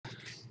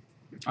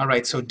All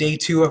right, so day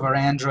 2 of our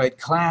Android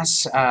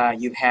class.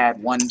 You've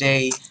had 1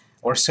 day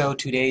or so,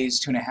 2 days,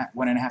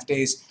 1.5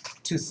 days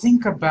to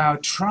think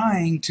about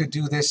trying to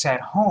do this at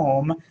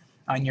home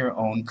on your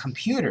own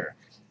computer.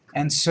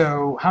 And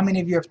so, how many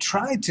of you have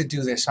tried to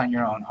do this on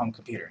your own home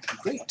computer?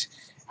 Great.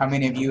 How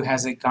many of you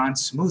has it gone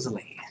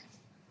smoothly?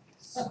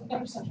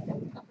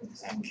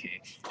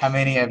 Okay. How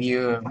many of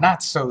you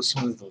not so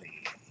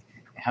smoothly?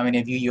 How many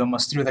of you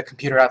almost threw the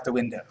computer out the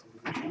window?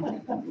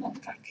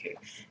 Okay.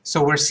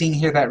 So we're seeing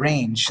here that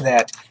range,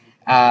 that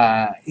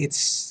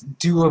it's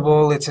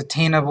doable, it's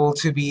attainable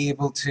to be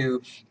able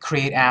to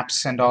create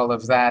apps and all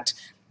of that,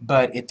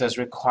 but it does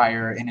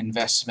require an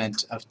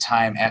investment of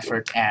time,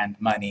 effort, and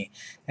money.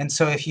 And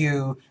so if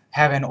you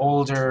have an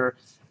older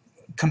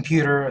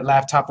computer,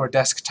 laptop, or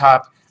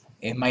desktop,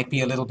 it might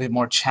be a little bit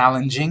more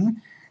challenging.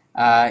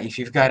 If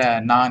you've got a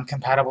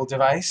non-compatible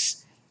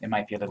device, it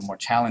might be a little more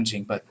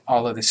challenging, but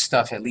all of this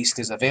stuff at least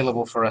is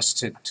available for us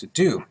to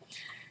do.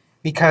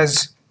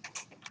 Because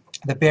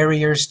the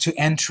barriers to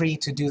entry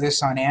to do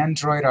this on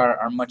Android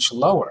are much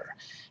lower.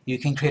 You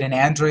can create an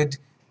Android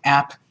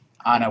app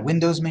on a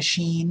Windows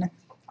machine,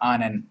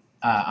 on a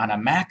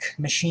Mac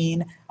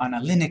machine, on a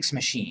Linux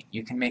machine.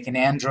 You can make an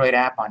Android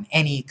app on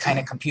any kind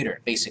of computer,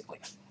 basically.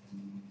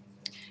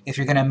 If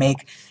you're going to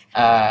make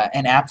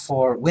an app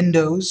for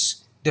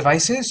Windows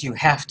devices, you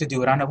have to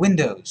do it on a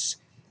Windows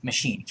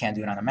machine. You can't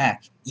do it on a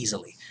Mac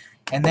easily.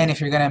 And then if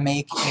you're going to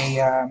make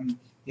an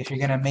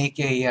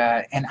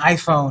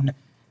iPhone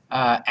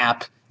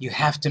app, you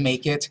have to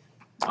make it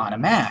on a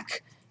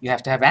Mac. You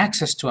have to have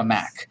access to a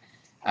Mac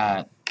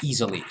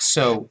easily.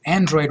 So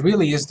Android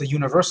really is the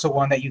universal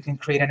one that you can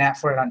create an app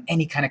for it on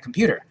any kind of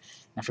computer.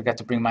 I forgot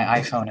to bring my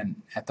iPhone in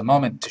at the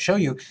moment to show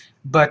you,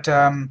 but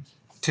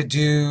to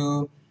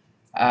do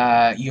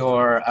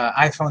your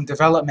iPhone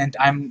development,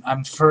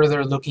 I'm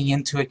further looking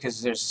into it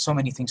because there's so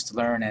many things to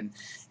learn and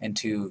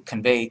to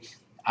convey.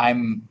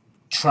 I'm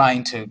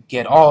trying to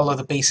get all of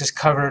the bases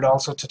covered,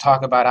 also to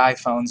talk about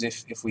iPhones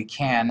if we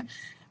can,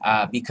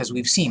 because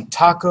we've seen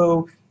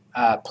Taco,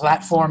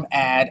 platform,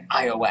 add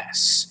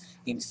iOS.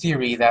 In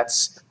theory,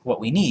 that's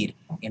what we need.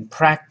 In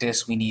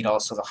practice, we need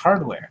also the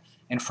hardware.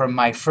 And from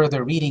my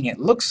further reading, it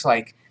looks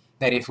like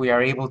that if we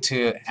are able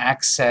to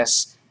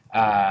access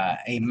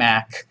a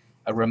Mac,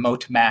 a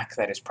remote Mac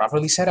that is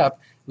properly set up,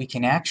 we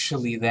can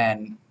actually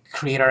then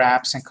create our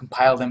apps and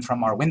compile them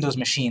from our Windows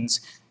machines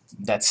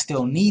that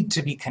still need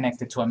to be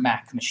connected to a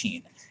Mac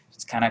machine.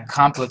 It's kind of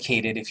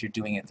complicated if you're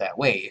doing it that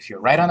way. If you're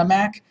right on a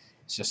Mac,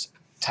 it's just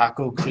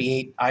Taco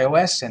create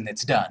iOS and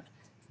it's done.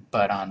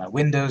 But on a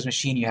Windows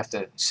machine, you have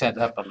to set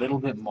up a little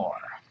bit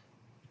more.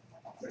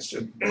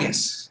 Question.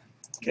 Yes?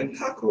 Can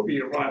Taco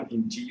be run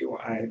in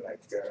GUI like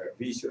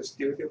Visual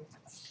Studio?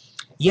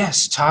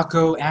 Yes,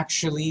 Taco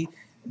actually,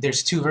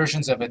 there's 2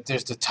 versions of it.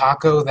 There's the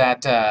Taco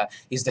that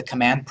is the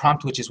command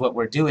prompt, which is what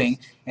we're doing,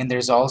 and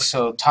there's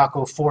also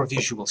Taco for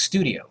Visual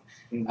Studio.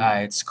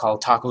 It's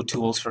called Taco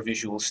Tools for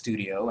Visual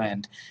Studio,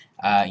 and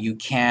you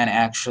can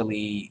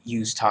actually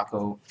use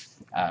Taco,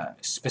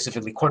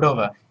 specifically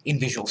Cordova, in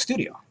Visual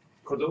Studio.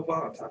 Cordova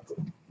or Taco?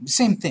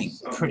 Same thing,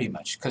 pretty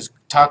much, because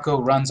Taco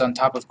runs on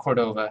top of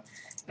Cordova,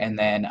 and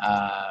then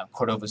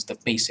Cordova is the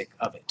basic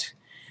of it.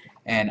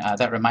 And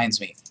that reminds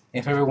me,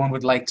 if everyone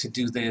would like to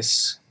do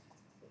this,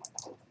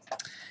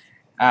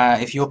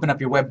 if you open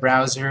up your web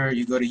browser,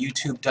 you go to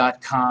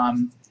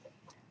youtube.com.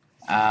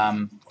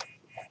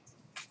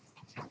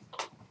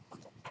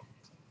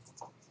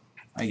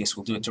 I guess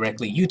we'll do it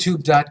directly.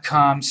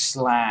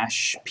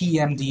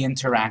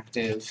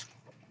 youtube.com/PMDinteractive.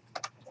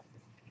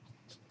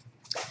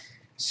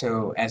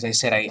 So, as I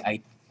said,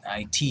 I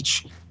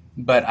teach,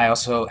 but I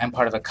also am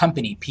part of a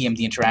company, PMD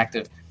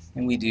Interactive,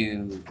 and we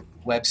do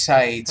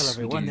websites, Hello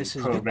everyone, we this do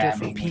is programming,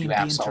 Victor we from do PMD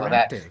apps, all of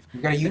that. Interactive.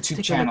 We've got a Let's YouTube take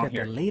a channel look at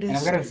here, the latest and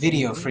I've got a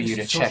video and for you to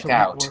greatest check social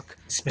out, network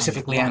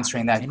specifically on the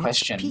answering block, that and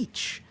question. It's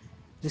Peach.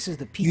 This is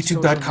the Peach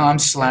social network.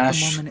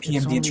 youtube.com/PMD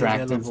It's only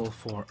Interactive. available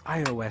for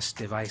iOS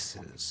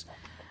devices,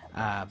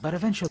 but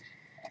eventually.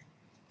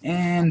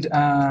 And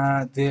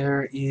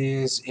there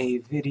is a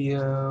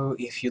video,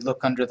 if you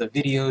look under the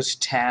Videos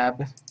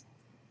tab,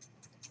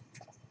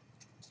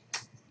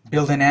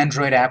 Build an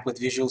Android app with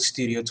Visual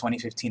Studio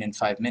 2015 in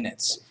 5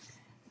 minutes.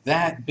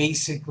 That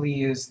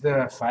basically is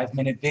the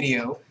 5-minute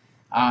video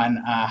on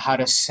how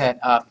to set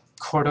up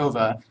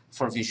Cordova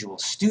for Visual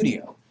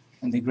Studio.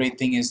 And the great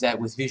thing is that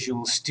with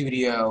Visual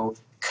Studio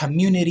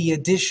Community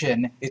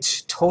Edition,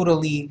 it's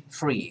totally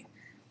free.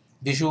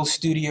 Visual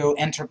Studio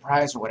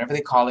Enterprise, or whatever they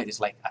call it, is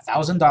like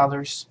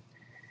 $1,000,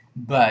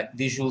 but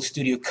Visual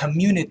Studio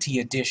Community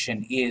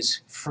Edition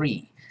is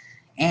free.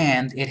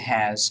 And it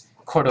has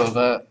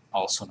Cordova,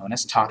 also known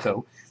as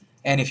Taco,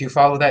 and if you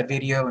follow that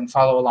video and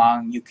follow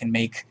along, you can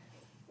make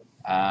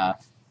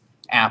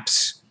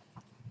apps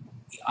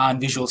on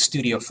Visual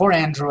Studio for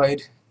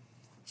Android,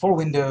 for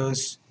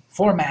Windows,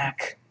 for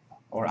Mac,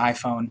 or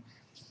iPhone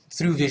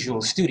through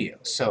Visual Studio.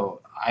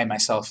 So I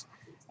myself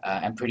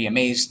am pretty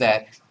amazed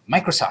that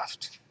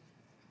Microsoft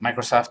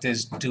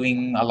is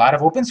doing a lot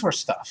of open source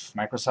stuff.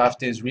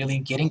 Microsoft is really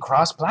getting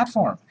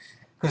cross-platform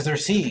because they're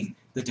seeing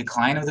the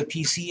decline of the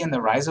PC and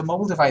the rise of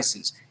mobile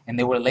devices, and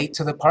they were late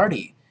to the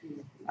party.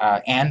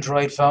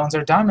 Android phones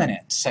are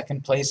dominant.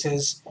 Second place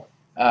is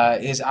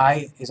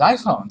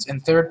iPhones,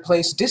 and third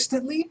place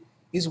distantly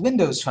is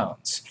Windows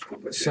phones.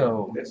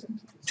 So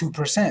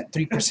 2%,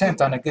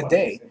 3% on a good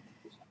day,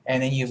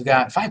 and then you've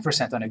got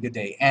 5% on a good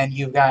day, and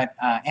you've got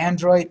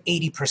Android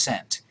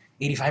 80%,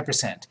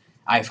 85%,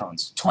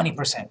 iPhones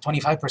 20%,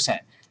 25%,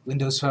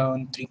 Windows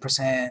Phone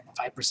 3%,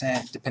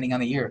 5%, depending on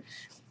the year.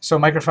 So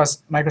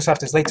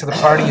Microsoft is late to the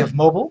party of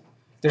mobile.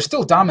 They're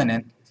still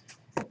dominant.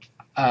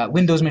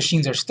 Windows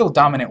machines are still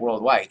dominant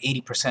worldwide.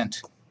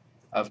 80%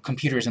 of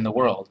computers in the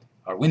world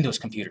are Windows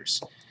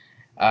computers.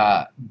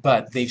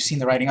 But they've seen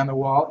the writing on the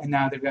wall, and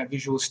now they've got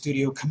Visual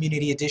Studio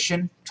Community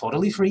Edition,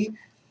 totally free.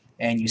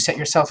 And you set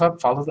yourself up,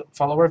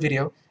 follow our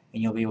video,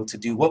 and you'll be able to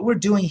do what we're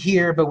doing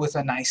here, but with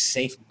a nice,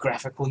 safe,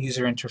 graphical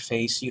user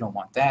interface. You don't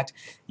want that.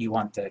 You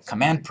want the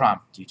command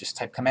prompt. You just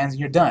type commands and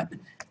you're done.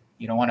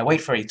 You don't want to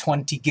wait for a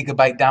 20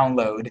 gigabyte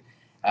download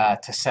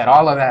to set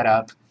all of that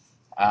up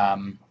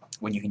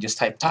when you can just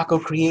type taco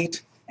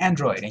create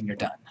Android and you're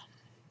done.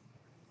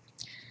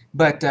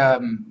 But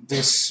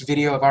this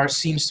video of ours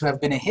seems to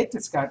have been a hit.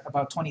 It's got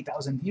about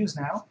 20,000 views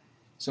now,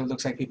 so it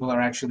looks like people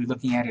are actually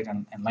looking at it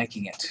and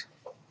liking it.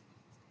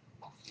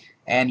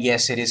 And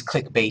yes, it is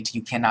clickbait.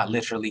 You cannot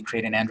literally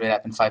create an Android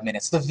app in 5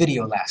 minutes. The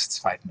video lasts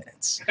 5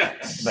 minutes,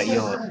 but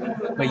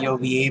you'll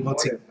be able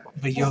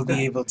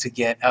to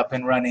get up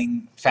and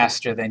running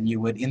faster than you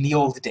would in the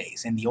old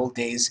days. In the old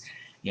days,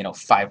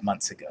 5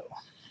 months ago,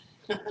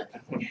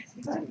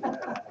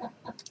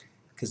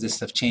 because this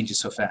stuff changes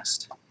so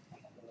fast.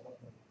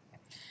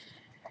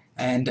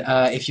 And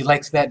if you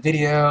liked that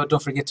video,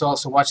 don't forget to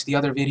also watch the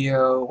other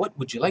video. What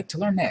would you like to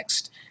learn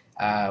next?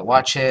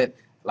 Watch it,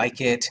 like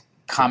it,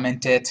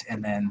 comment it,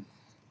 and then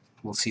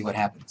we'll see what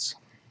happens.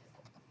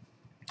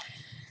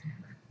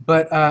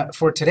 But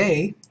for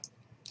today,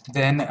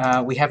 then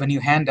we have a new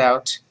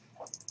handout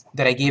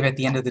that I gave at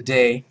the end of the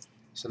day.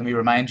 So let me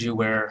remind you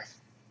where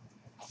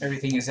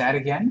everything is at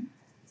again.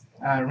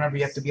 Remember,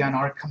 you have to be on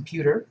our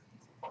computer.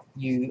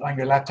 On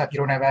your laptop, you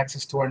don't have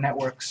access to our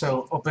network.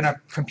 So open up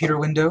computer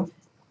window,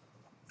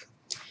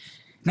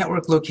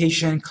 network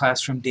location,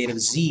 classroom date of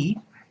Z.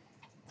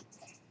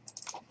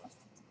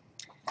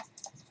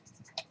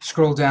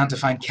 Scroll down to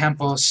find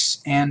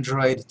Campus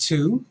Android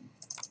 2.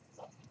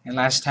 And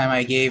last time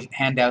I gave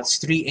handouts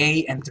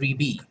 3A and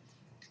 3B.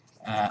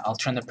 I'll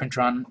turn the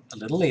printer on a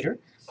little later,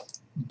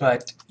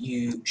 but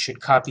you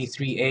should copy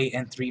 3A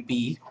and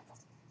 3B.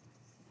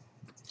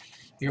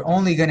 You're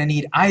only going to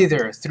need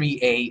either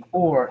 3A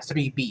or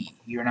 3B.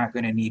 You're not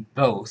going to need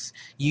both.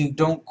 You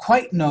don't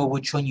quite know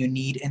which one you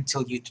need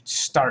until you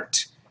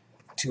start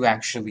to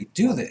actually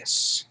do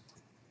this.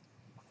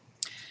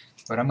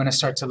 But I'm going to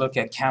start to look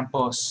at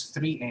Campus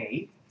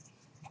 3A,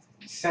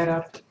 set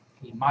up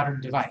a modern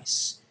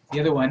device.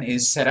 The other one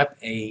is set up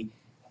an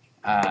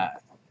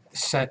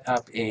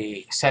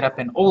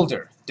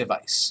older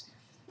device,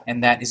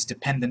 and that is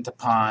dependent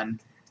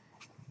upon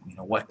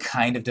what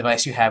kind of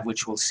device you have,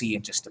 which we'll see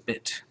in just a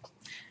bit.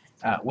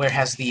 Where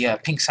has the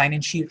pink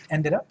sign-in sheet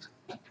ended up?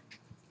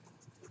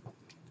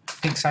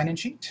 Pink sign-in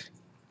sheet?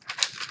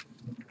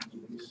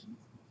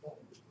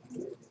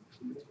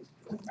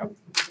 Oh,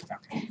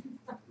 okay.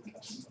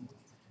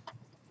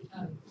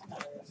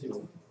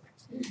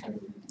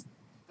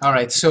 All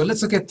right, so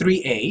let's look at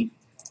 3A.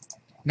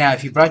 Now,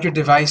 if you brought your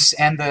device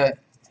and the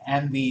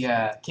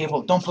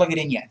cable, don't plug it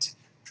in yet.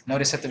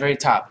 Notice at the very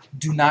top,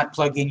 do not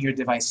plug in your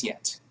device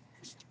yet.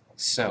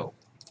 So,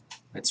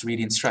 let's read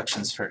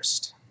instructions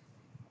first.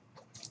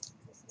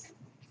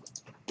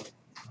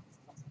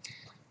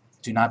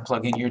 Do not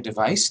plug in your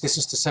device. This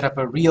is to set up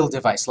a real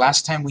device.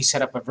 Last time we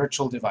set up a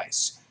virtual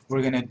device.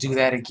 We're going to do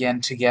that again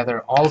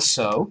together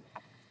also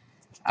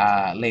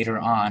later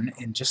on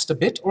in just a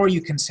bit, or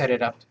you can set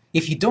it up.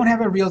 If you don't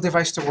have a real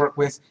device to work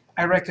with,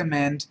 I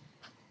recommend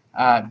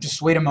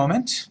just wait a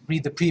moment,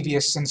 read the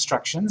previous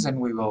instructions, and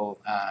we will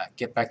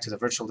get back to the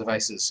virtual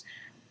devices.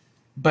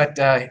 But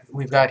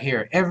we've got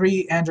here,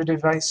 every Android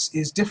device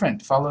is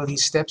different. Follow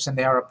these steps and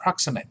they are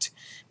approximate.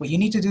 What you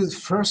need to do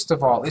first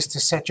of all is to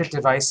set your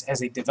device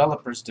as a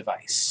developer's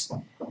device.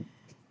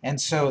 And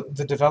so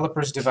the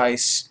developer's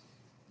device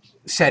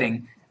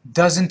setting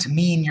doesn't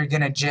mean you're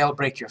going to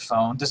jailbreak your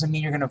phone, doesn't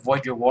mean you're going to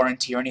void your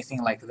warranty or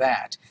anything like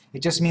that.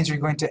 It just means you're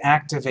going to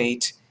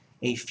activate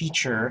a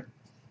feature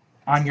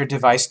on your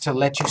device to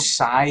let you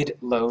side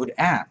load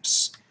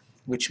apps,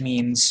 which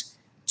means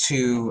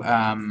to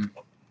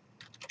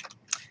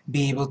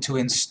be able to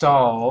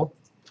install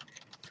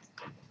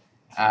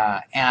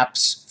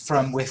apps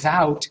from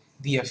without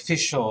the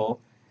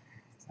official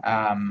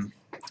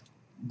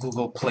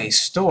Google Play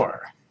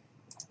Store.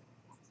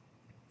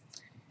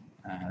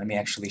 Let me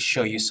actually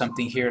show you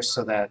something here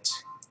so that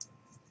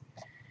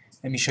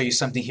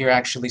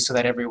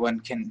everyone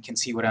can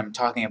see what I'm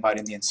talking about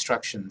in the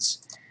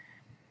instructions.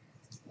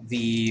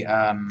 The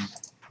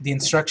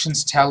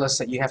instructions tell us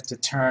that you have to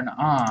turn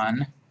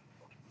on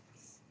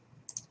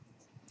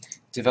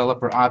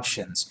developer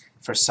options.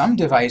 For some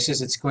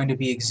devices, it's going to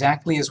be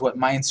exactly as what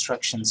my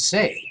instructions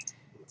say,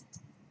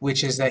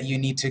 which is that you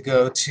need to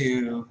go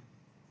to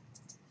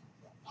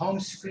home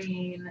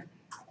screen,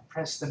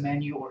 press the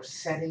menu or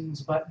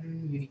settings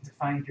button. You need to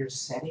find your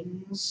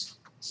settings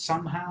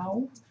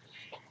somehow.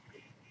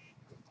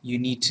 You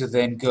need to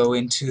then go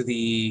into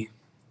the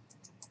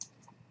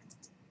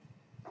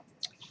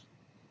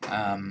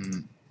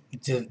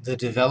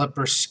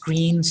developer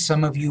screen.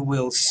 Some of you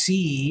will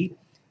see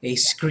a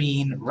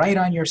screen right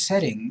on your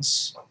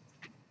settings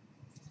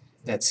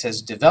that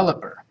says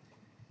developer.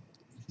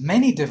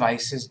 Many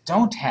devices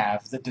don't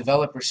have the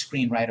developer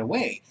screen right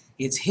away.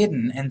 It's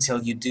hidden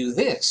until you do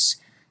this.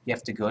 You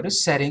have to go to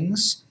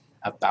settings,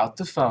 about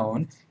the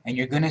phone, and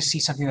you're going to see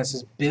something that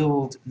says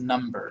build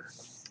number.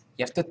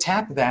 You have to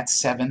tap that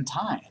 7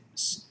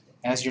 times.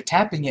 As you're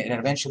tapping it, it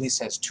eventually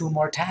says 2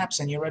 more taps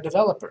and you're a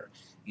developer.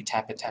 You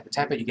tap it, tap it,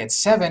 tap it, you get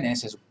 7 and it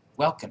says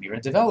welcome, you're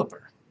a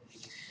developer.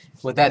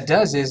 What that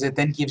does is it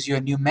then gives you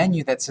a new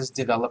menu that says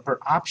developer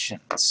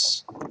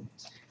options.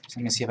 So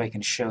let me see if I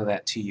can show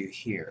that to you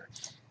here.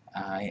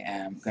 I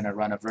am going to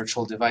run a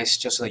virtual device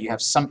just so that you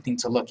have something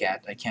to look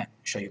at. I can't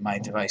show you my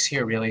device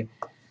here really.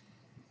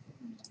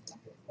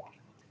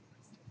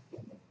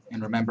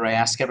 And remember, I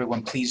ask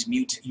everyone, please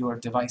mute your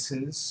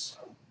devices.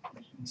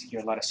 You hear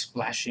a lot of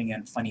splashing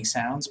and funny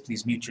sounds.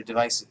 Please mute your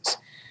devices.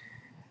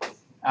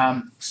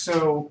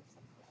 So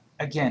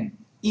again,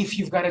 if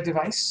you've got a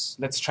device,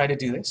 let's try to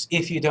do this.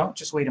 If you don't,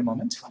 just wait a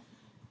moment.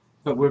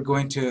 But we're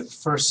going to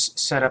first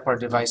set up our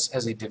device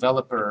as a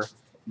developer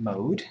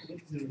mode.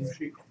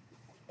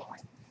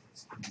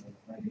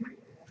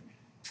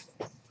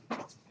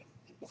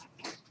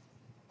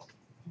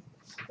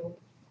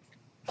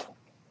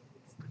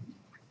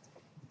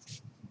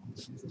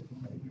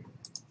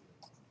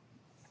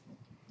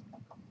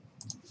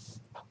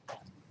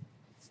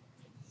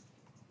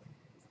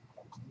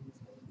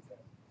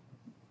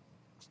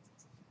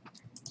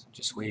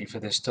 Just waiting for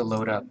this to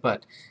load up,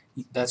 but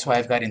that's why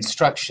I've got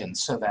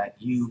instructions so that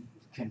you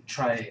can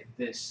try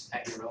this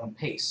at your own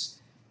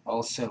pace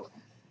also.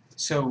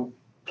 So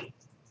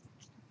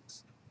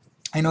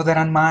I know that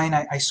on mine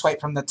I swipe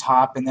from the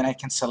top and then I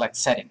can select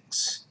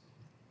settings.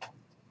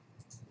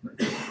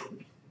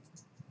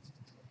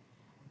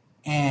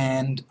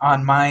 And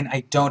on mine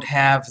I don't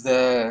have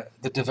the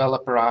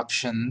developer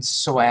options,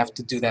 so I have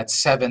to do that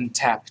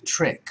 7-tap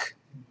trick.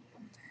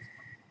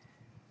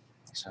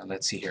 So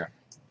let's see here.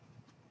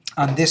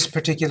 On this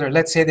particular,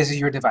 let's say this is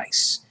your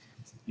device.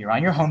 You're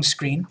on your home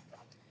screen.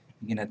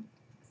 You're gonna,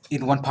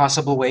 in one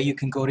possible way, you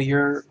can go to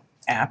your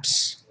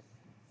apps.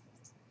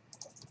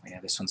 Oh yeah,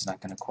 this one's not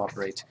going to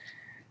cooperate.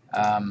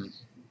 You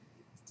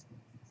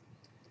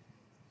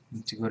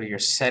need to go to your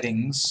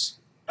settings.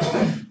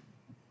 You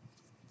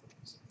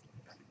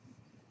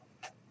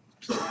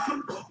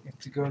have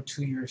to go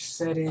to your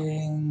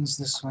settings.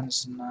 This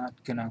one's not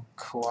going to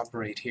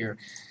cooperate here.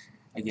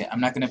 Again,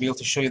 I'm not going to be able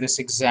to show you this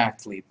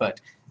exactly,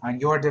 but on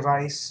your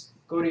device,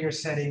 go to your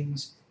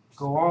settings,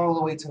 go all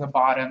the way to the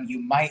bottom. You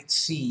might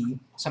see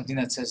something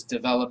that says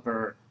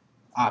developer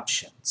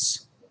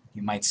options.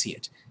 You might see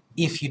it.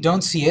 If you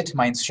don't see it,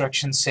 my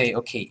instructions say,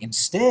 okay,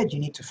 instead you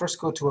need to first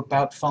go to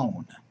About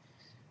Phone.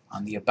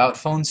 On the About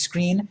Phone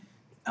screen,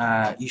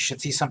 you should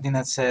see something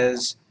that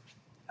says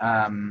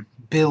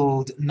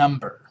build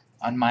number.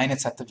 On mine,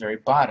 it's at the very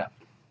bottom.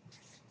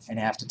 And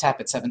you have to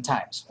tap it 7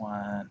 times.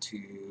 1,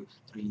 2,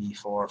 3,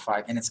 4,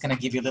 5. And it's going to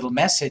give you a little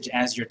message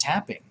as you're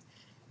tapping.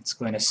 It's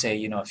going to say,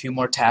 you know, a few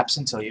more taps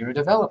until you're a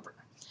developer.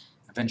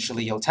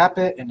 Eventually you'll tap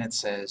it and it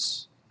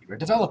says you're a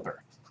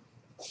developer.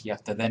 You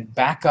have to then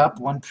back up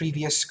one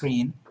previous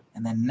screen,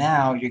 and then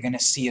now you're going to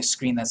see a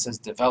screen that says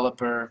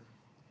developer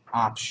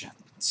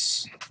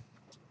options.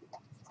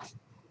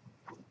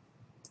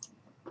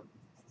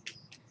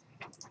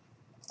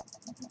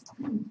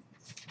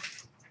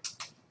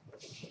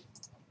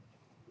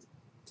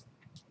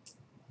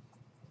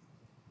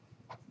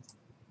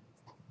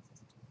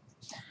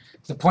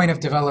 The point of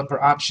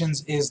developer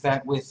options is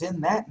that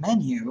within that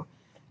menu,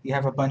 you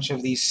have a bunch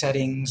of these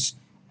settings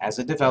as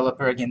a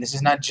developer. Again, this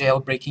is not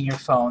jailbreaking your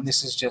phone.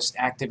 This is just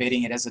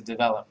activating it as a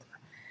developer.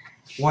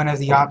 One of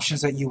the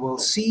options that you will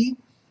see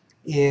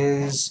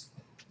is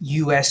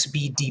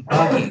USB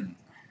debugging.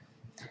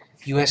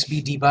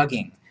 USB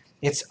debugging.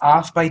 It's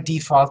off by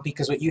default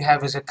because what you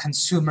have is a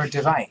consumer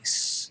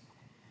device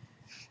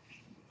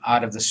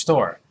out of the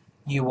store.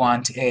 You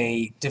want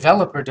a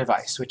developer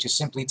device, which is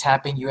simply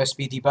tapping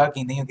USB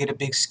debugging. Then you'll get a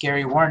big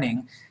scary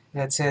warning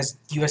that says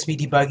USB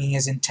debugging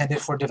is intended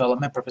for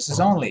development purposes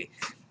only.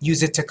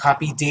 Use it to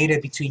copy data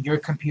between your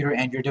computer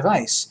and your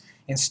device.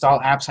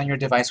 Install apps on your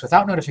device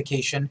without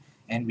notification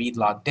and read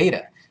log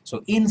data.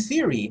 So in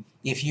theory,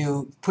 if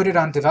you put it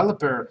on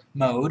developer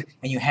mode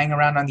and you hang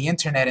around on the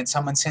internet and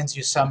someone sends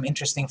you some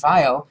interesting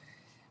file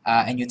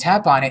and you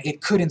tap on it,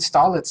 it could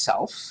install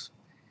itself,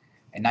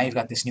 and now you've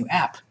got this new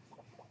app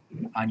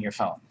on your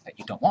phone that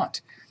you don't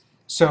want.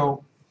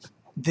 So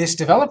this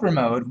developer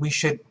mode, we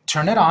should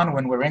turn it on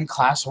when we're in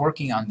class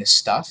working on this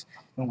stuff.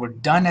 When we're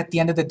done at the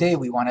end of the day,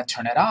 we want to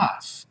turn it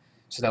off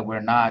so that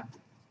we're not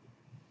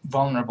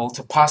vulnerable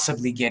to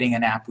possibly getting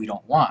an app we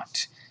don't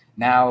want.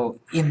 Now,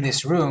 in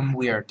this room,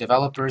 we are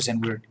developers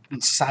and we're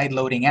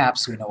side-loading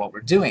apps, we know what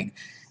we're doing,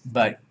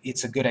 but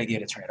it's a good idea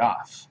to turn it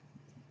off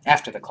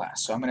after the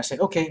class. So I'm going to say,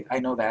 okay, I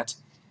know that.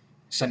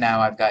 So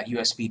now I've got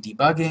USB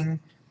debugging.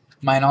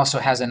 Mine also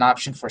has an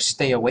option for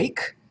stay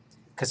awake,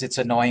 because it's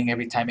annoying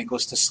every time it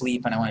goes to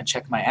sleep and I want to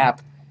check my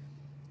app.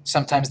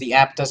 Sometimes the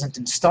app doesn't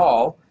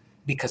install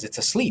because it's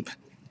asleep.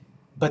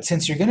 But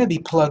since you're going to be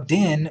plugged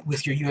in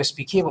with your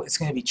USB cable, it's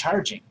going to be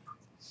charging.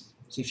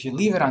 So if you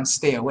leave it on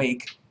stay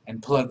awake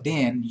and plugged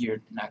in,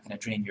 you're not going to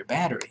drain your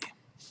battery.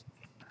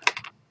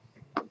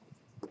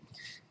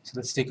 So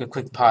let's take a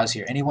quick pause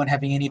here. Anyone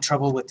having any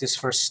trouble with this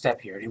first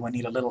step here? Anyone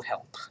need a little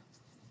help?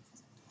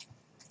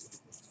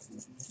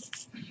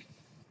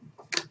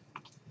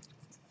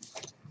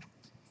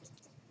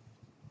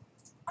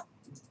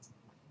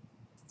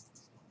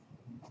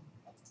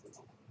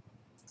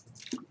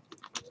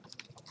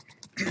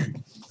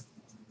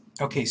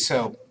 Okay,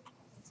 so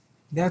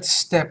that's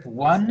step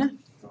 1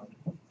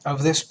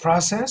 of this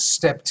process.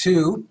 Step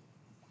 2,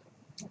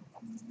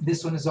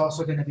 this one is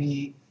also going to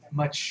be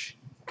much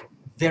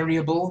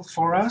variable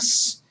for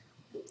us.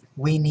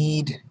 We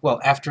need,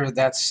 well, after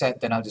that's set,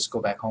 then I'll just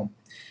go back home.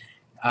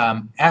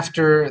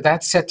 After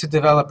that's set to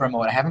developer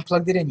mode, I haven't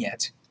plugged it in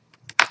yet,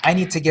 I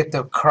need to get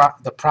the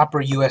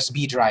proper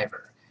USB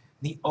driver,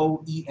 the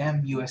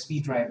OEM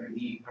USB driver,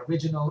 the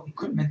original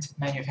equipment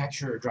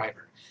manufacturer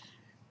driver.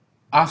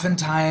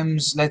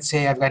 Oftentimes, let's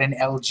say I've got an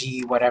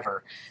LG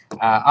whatever,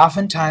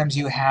 oftentimes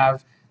you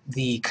have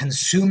the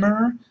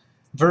consumer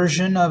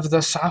version of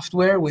the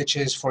software, which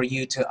is for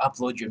you to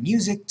upload your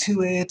music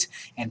to it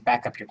and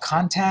back up your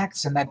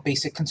contacts and that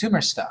basic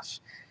consumer stuff.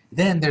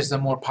 Then there's the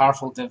more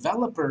powerful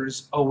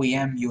developer's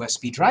OEM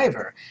USB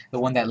driver, the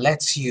one that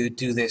lets you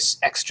do this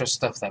extra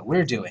stuff that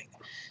we're doing.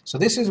 So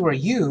this is where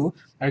you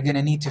are going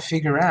to need to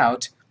figure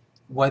out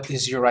what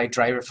is your right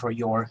driver for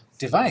your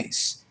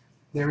device.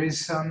 There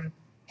is some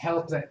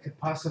help that could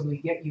possibly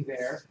get you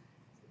there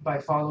by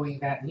following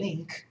that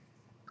link.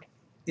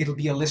 It'll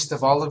be a list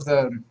of all of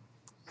the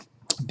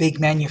big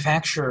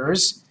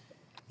manufacturers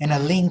and a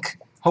link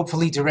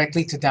hopefully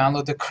directly to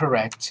download the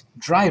correct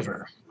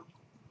driver.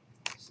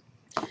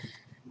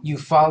 You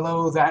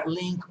follow that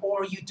link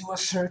or you do a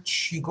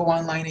search. You go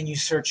online and you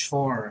search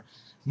for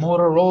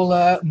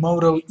Motorola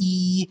Moto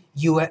E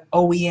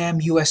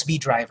OEM USB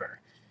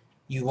driver.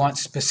 You want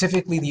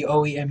specifically the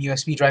OEM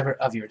USB driver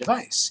of your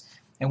device.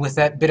 And with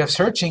that bit of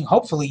searching,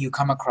 hopefully you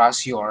come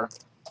across your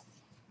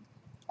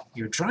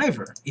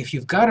driver. If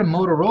you've got a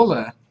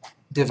Motorola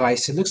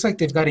device, it looks like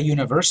they've got a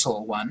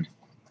universal one.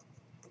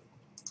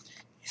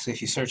 So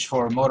if you search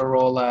for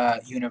Motorola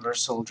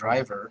universal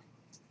driver,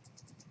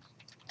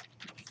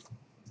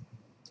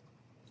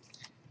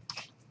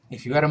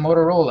 if you got a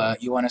Motorola,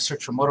 you want to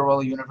search for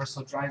Motorola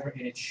universal driver,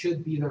 and it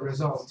should be the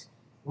result.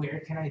 Where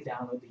can I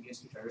download the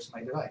USB drivers to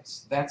my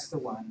device? That's the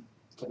one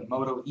for the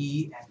Moto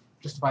E and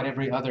just about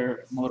every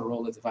other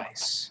Motorola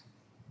device.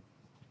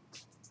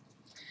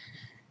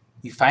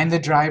 You find the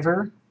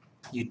driver,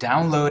 you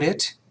download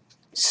it,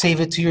 save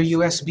it to your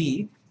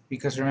USB,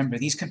 because remember,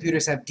 these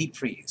computers have deep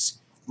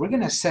freeze. We're going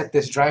to set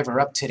this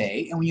driver up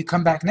today, and when you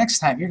come back next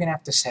time, you're going to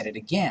have to set it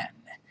again.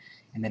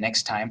 And the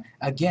next time,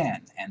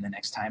 again. And the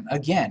next time,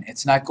 again.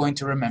 It's not going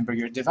to remember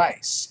your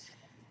device.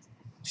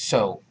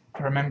 So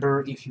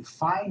remember, if you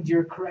find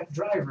your correct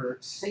driver,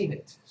 save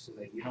it so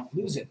that you don't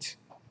lose it.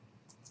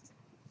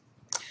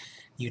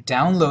 You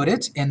download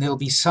it, and there'll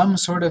be some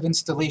sort of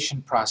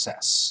installation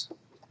process.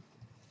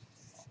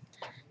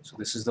 So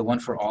this is the one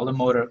for all the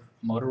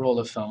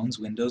Motorola phones,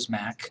 Windows,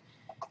 Mac.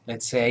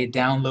 Let's say I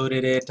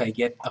downloaded it, I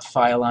get a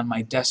file on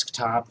my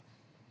desktop,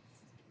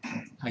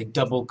 I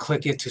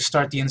double-click it to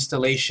start the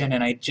installation,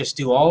 and I just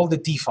do all the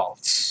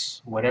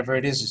defaults. Whatever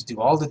it is, just do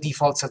all the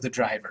defaults of the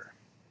driver.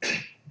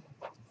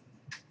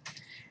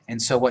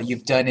 And so what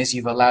you've done is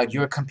you've allowed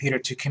your computer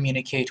to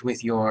communicate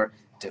with your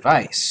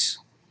device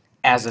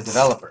as a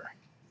developer.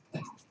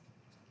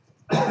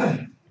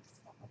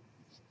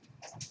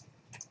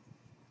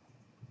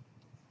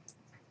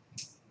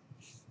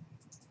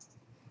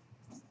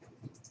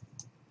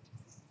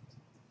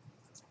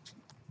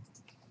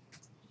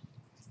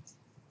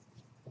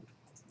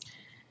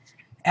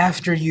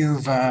 After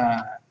you've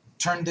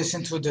turned this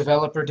into a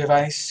developer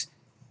device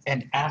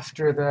and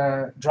after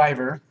the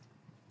driver,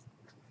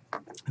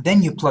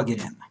 then you plug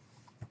it in.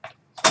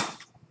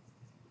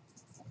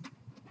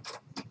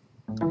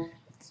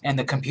 And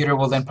the computer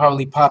will then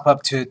probably pop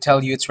up to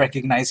tell you it's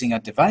recognizing a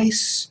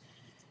device.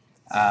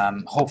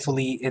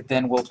 Hopefully it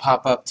then will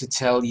pop up to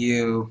tell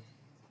you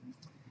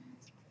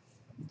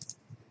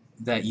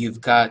that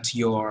you've got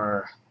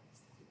your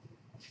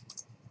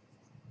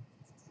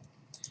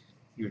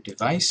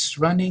device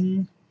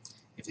running.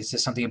 If it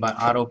says something about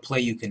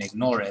autoplay, you can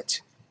ignore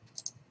it.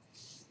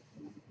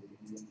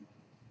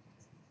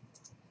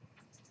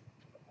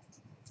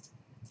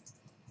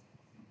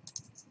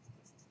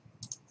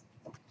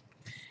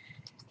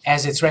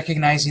 As it's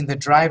recognizing the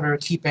driver,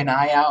 keep an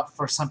eye out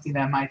for something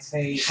that might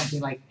say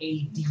something like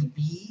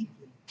ADB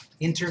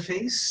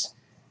interface.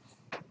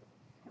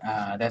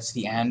 That's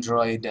the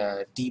Android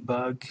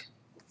debug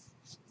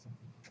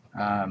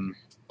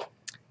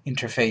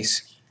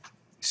interface.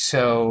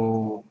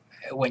 So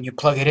when you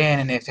plug it in,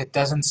 and if it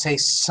doesn't say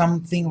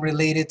something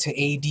related to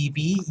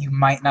ADB, you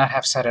might not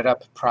have set it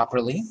up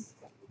properly.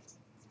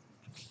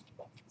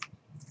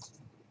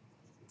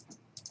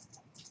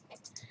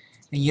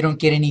 And you don't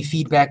get any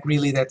feedback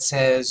really that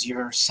says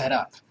you're set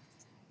up.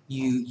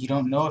 You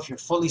don't know if you're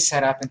fully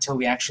set up until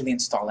we actually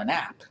install an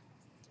app.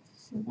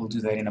 We'll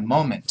do that in a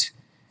moment.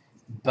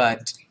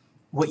 But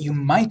what you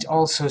might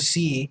also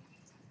see,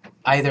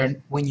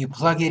 either when you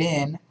plug it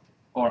in,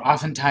 or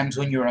oftentimes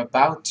when you're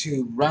about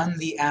to run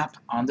the app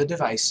on the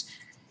device,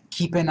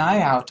 keep an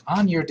eye out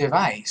on your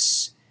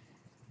device.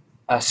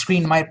 A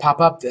screen might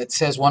pop up that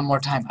says one more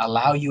time,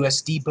 allow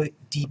USB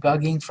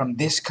debugging from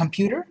this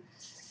computer.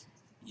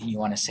 You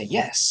want to say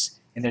yes.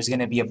 And there's going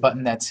to be a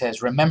button that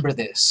says, remember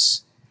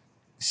this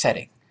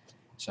setting.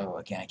 So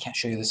again, I can't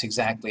show you this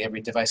exactly. Every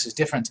device is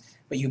different.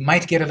 But you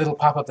might get a little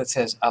pop-up that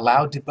says,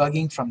 allow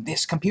debugging from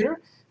this computer.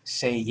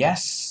 Say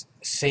yes,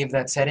 save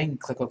that setting,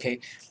 click OK,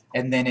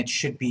 and then it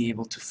should be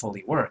able to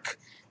fully work.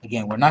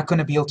 Again, we're not going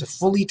to be able to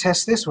fully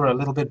test this. We're a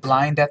little bit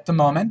blind at the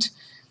moment.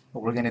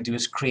 What we're going to do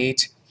is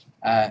create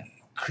an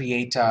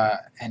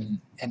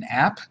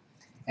app,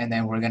 and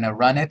then we're going to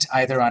run it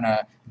either on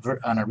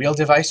a real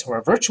device or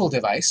a virtual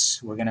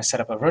device. We're going to set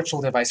up a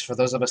virtual device for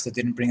those of us that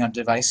didn't bring a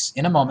device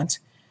in a moment.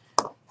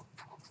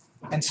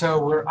 And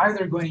so we're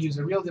either going to use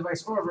a real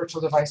device or a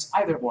virtual device,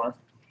 either or,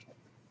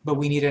 but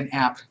we need an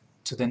app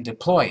to then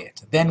deploy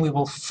it. Then we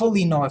will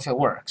fully know if it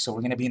works. So we're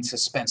going to be in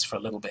suspense for a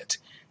little bit.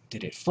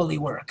 Did it fully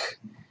work?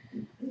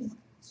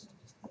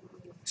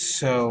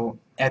 So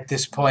at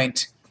this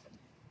point,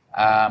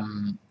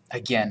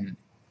 again,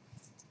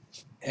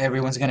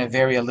 everyone's going to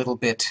vary a little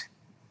bit,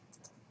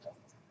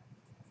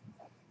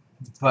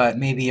 but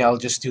maybe I'll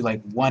just do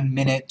like 1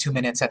 minute, 2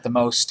 minutes at the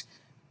most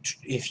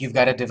if you've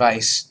got a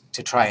device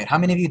to try it. How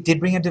many of you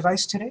did bring a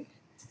device today?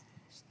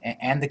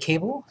 And the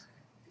cable?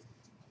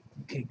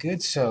 Okay,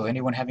 good. So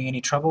anyone having any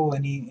trouble,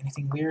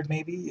 anything weird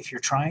maybe if you're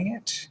trying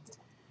it?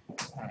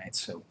 All right,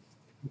 so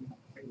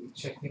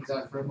check things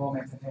out for a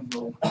moment, and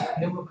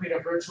then we'll create a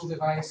virtual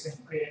device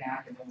and create an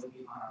app, and then we'll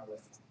be on our way.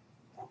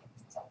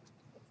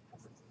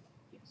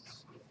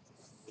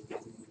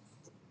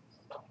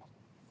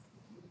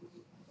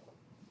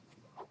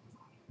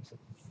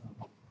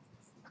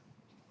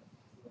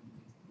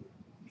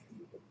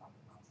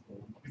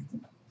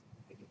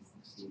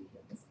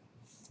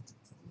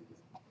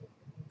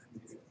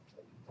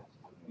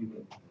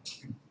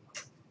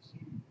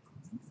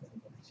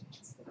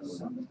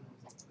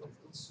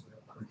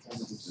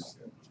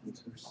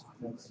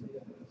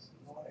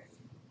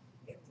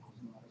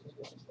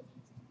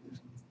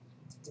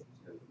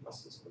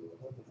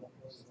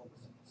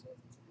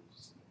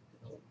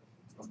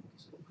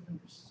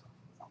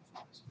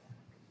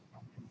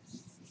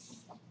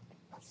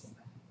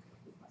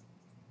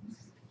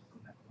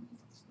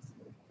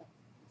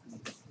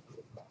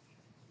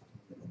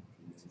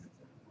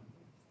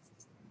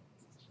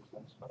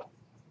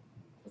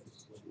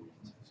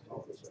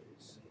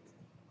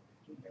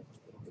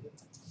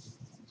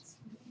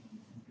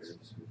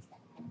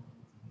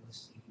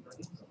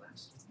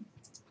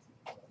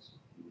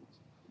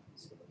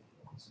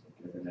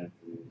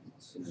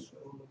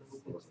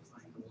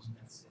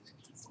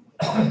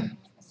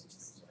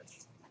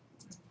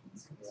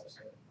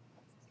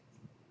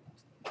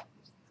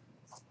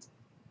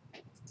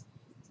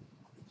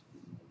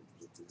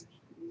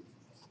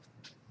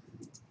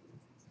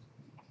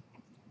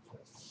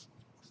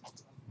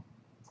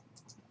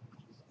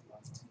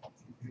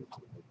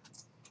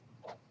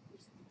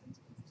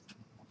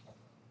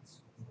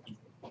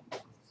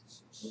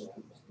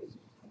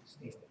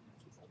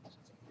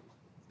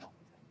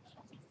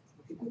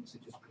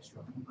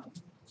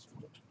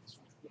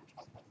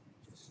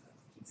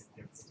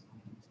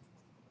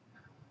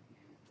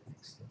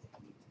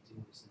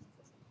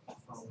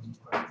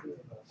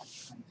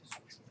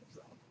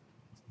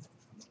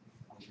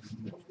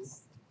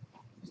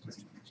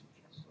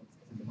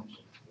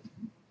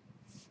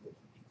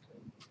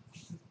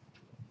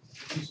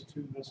 These are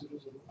two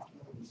messages.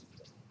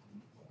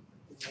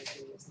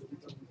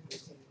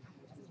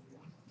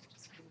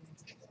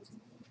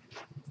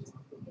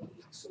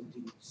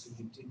 So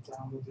you did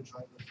download the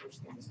driver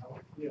first and install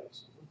it?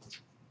 Yes.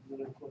 And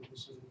then I plug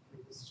this in.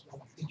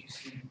 Did you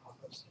see any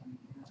pop-ups?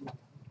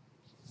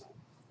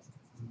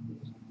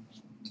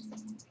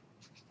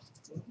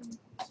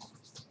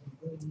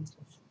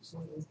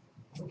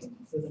 Okay,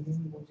 for the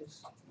moment, we'll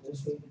just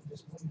wait at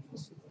this point and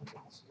we'll see what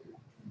happens.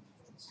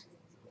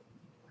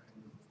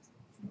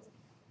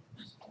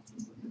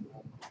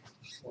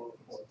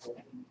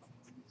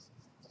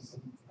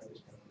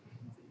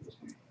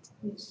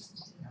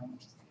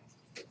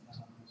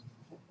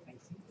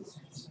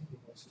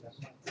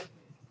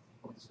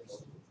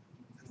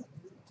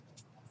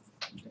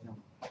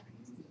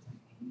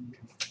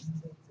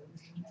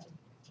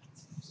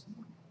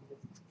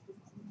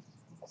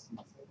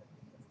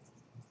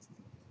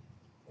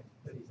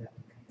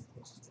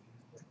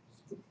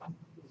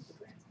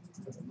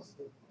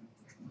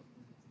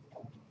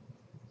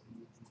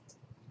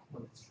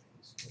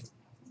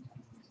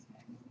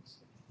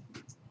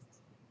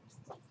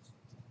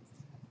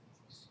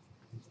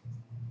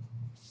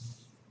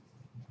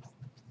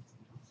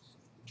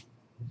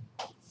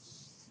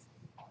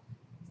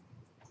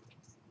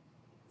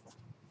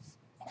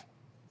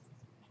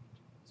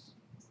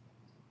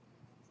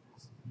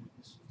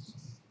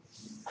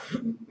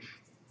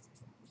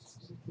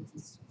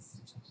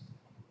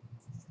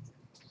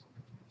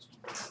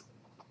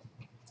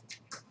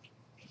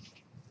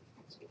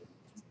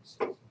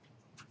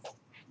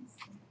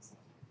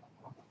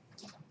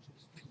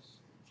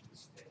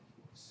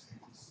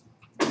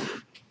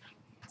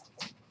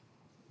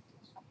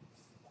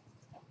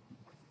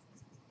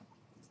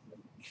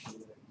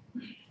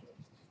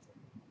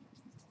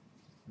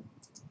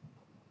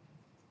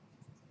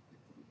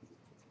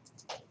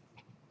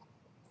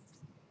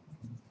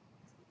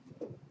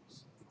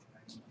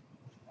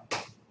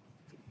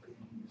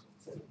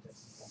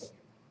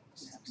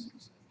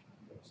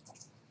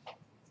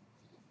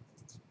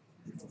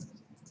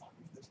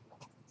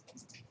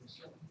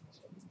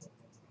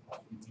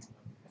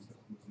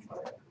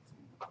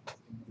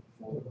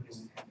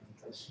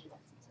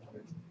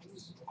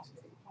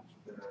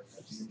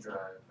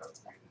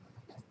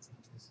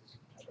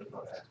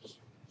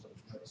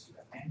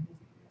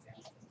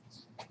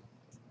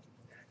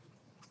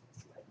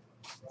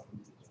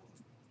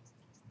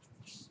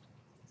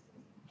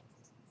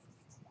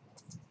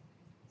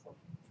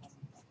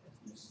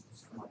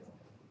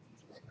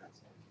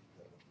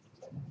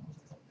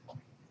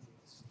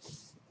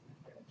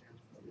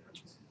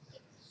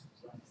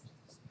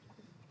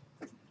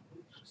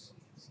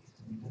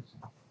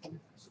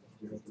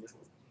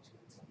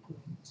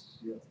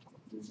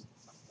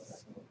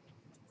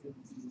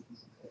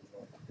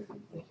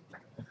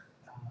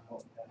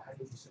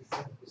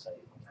 But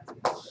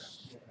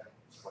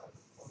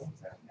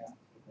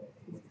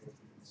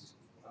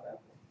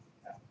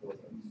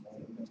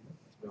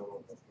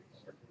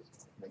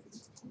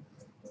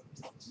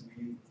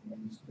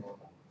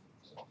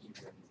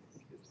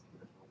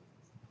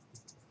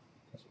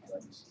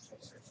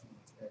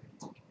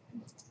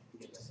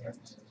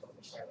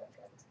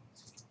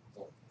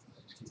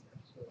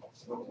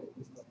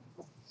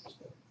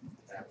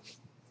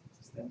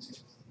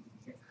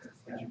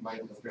you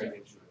might drag into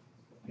it.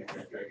 You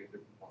might drag into the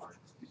barn.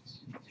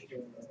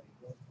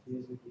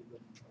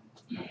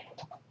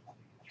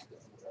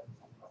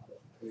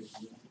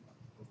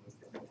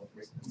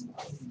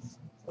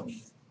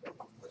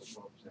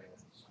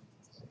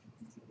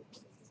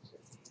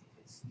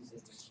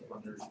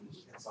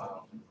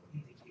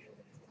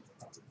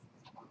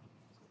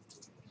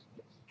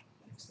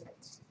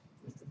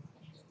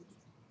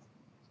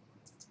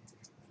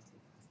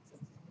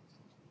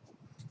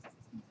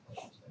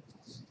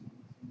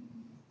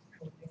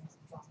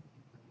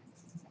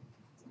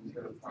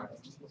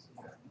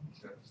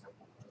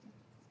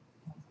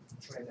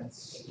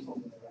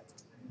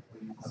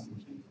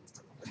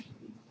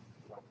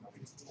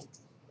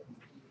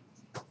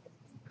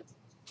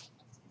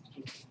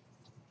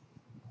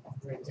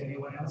 Right,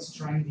 anyone else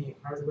trying the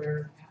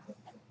hardware?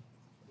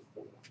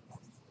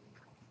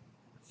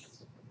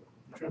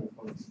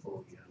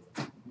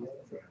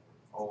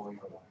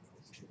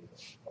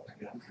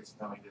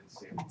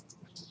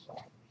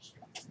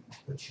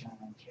 Which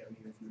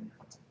carrier?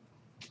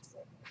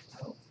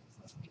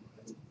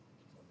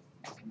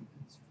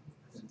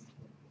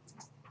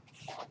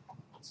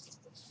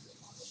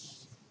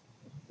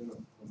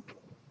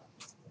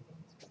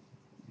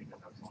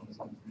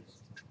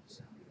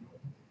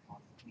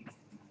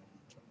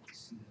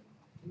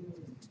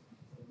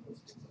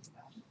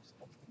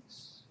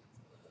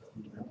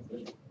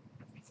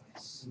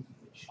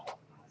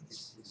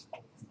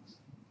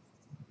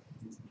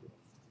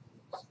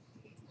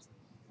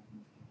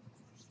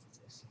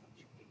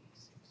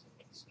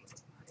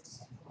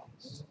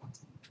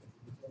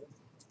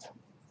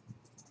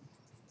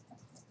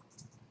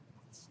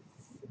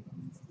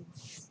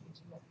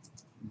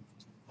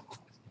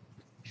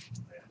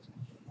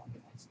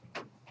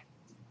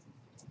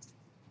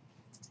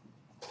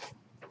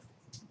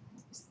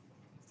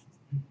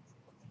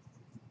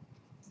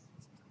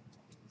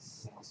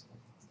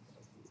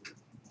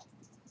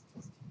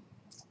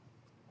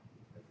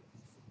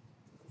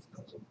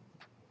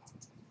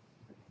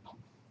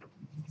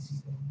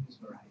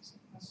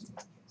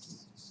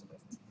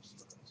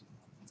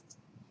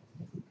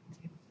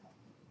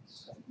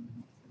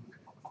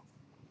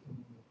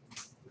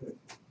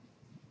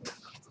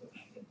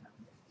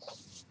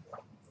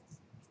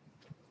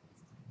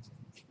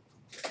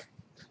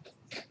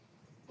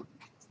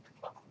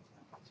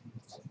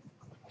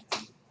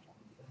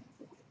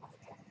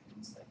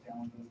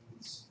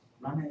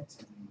 Run it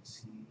and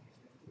see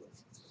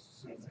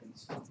if it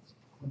installs.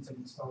 Once it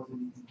installs, then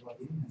you can plug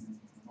in, and then in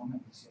a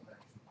moment you see it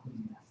actually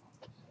putting that on.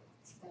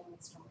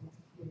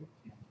 Yeah,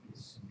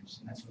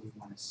 and that's where we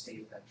want to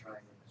save that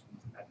driver, because when we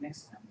come back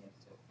next time, we have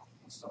to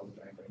install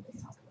the driver again.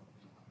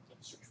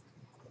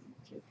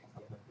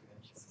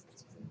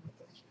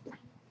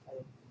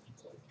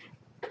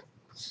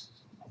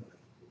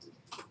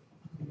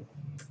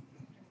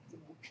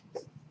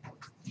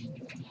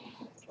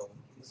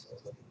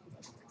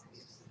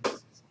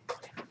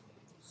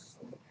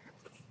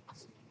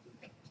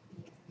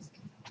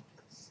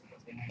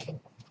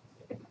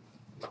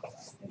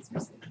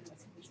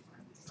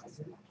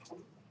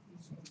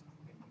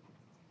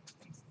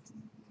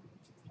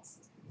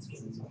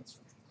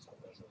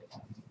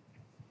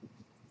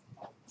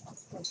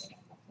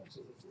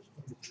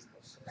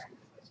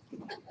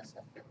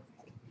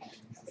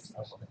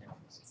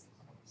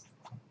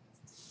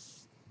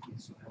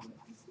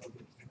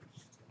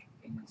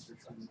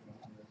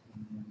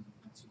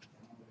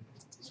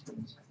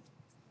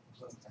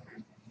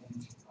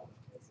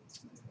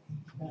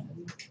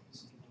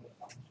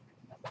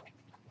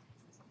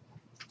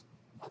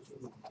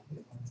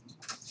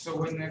 So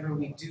whenever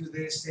we do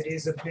this, it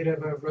is a bit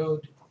of a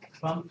road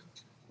bump,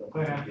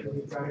 but after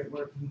we've got it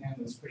working now,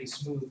 it's pretty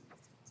smooth.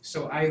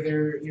 So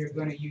either you're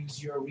going to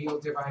use your real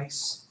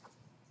device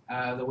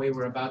the way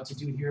we're about to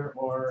do here,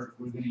 or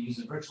we're going to use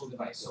a virtual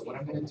device. So what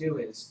I'm going to do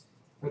is,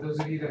 for those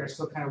of you that are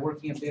still kind of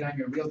working a bit on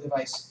your real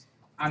device,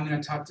 I'm going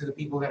to talk to the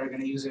people that are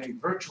going to use a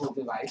virtual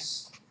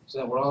device so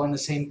that we're all in the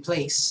same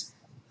place,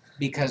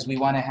 because we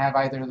want to have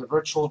either the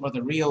virtual or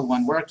the real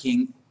one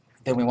working.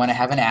 Then we want to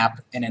have an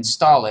app and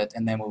install it,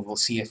 and then we will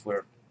see if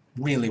we're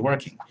really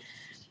working.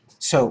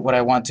 So what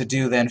I want to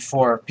do then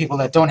for people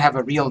that don't have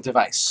a real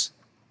device,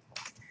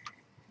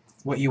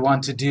 what you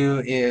want to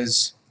do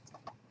is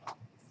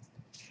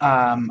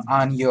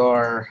on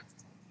your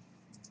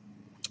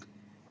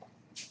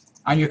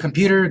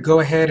computer, go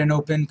ahead and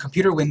open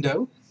computer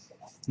window.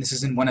 This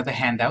is in one of the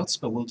handouts,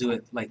 but we'll do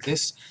it like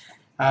this.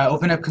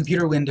 Open up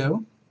computer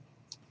window,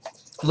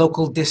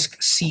 local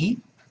disk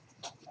C.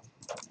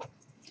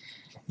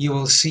 You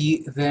will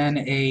see then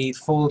a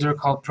folder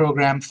called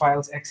Program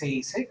Files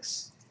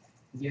x86.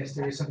 Yes,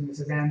 there is something that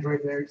says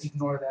Android there.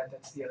 Ignore that.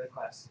 That's the other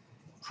class.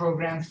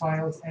 Program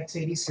files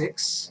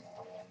x86.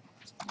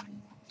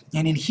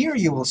 And in here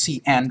you will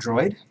see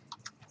Android.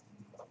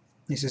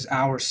 This is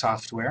our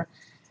software.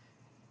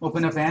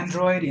 Open up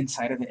Android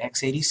inside of the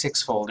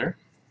x86 folder.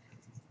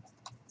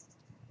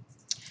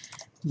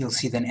 You'll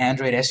see then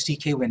Android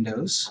SDK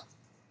Windows.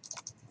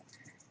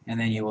 And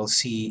then you will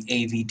see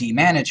AVD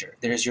Manager.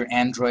 There's your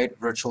Android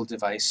Virtual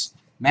Device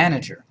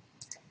Manager.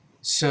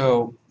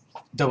 So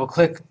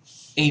double-click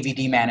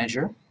AVD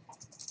Manager.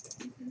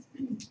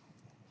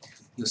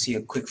 You'll see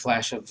a quick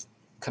flash of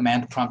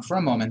command prompt for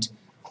a moment.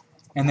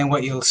 And then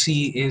what you'll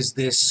see is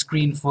this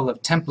screen full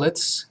of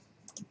templates.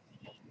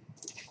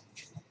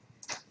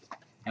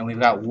 And we've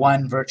got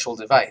one virtual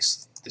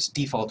device, this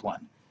default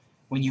one.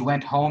 When you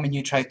went home and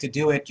you tried to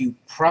do it, you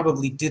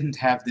probably didn't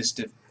have this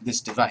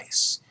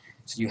device.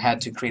 So you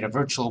had to create a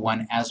virtual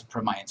one as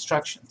per my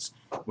instructions.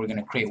 We're going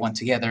to create one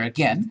together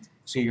again,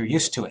 so you're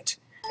used to it.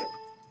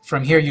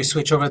 From here, you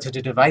switch over to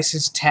the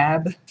Devices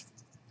tab.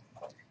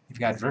 You've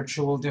got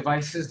virtual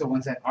devices, the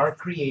ones that are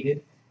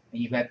created,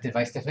 and you've got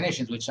device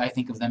definitions, which I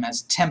think of them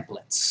as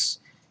templates.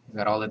 You've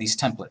got all of these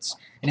templates.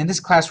 And in this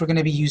class, we're going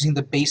to be using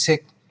the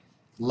basic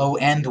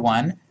low-end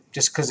one,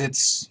 just because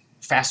it's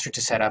faster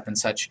to set up and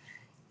such.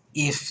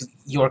 If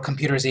your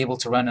computer is able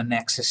to run a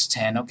Nexus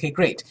 10, okay,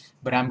 great.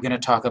 But I'm going to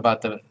talk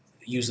about the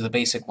use of the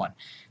basic one.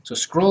 So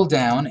scroll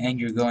down, and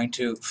you're going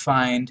to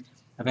find,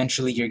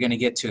 eventually you're going to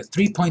get to a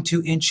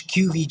 3.2-inch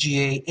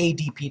QVGA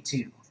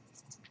ADP2.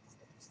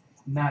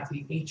 Not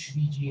the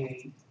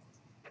HVGA,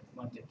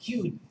 but the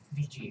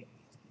QVGA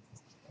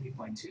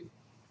 3.2.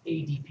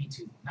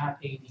 ADP2,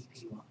 not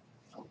ADP1.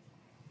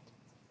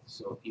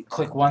 So you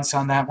click once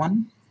on that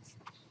one.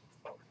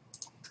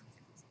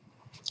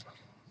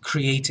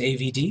 Create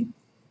AVD.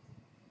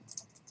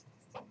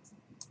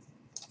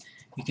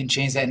 You can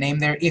change that name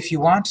there if you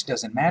want,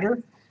 doesn't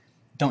matter.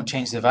 Don't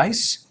change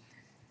device.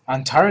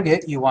 On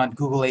target, you want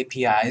Google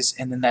APIs,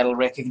 and then that'll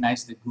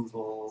recognize the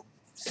Google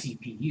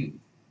CPU.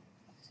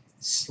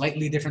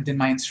 Slightly different than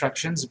my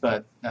instructions,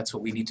 but that's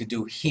what we need to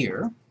do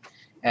here.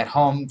 At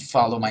home,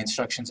 follow my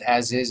instructions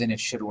as is, and it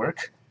should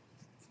work.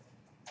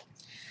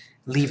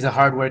 Leave the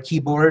hardware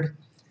keyboard.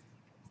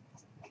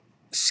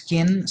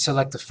 Skin,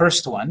 select the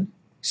first one.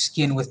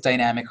 Skin with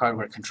dynamic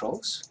hardware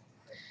controls.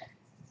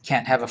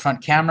 Can't have a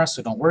front camera,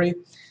 so don't worry.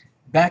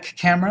 Back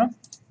camera,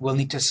 we'll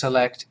need to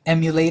select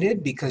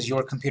emulated because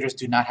your computers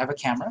do not have a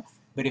camera.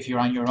 But if you're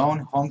on your own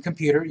home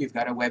computer, you've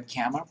got a web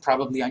camera,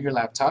 probably on your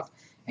laptop,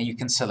 and you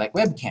can select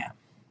webcam.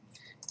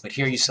 But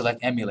here you select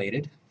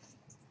emulated.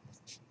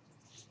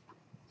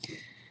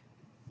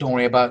 Don't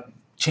worry about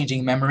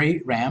changing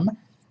memory, RAM,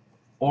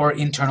 or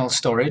internal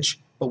storage,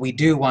 but we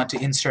do want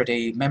to insert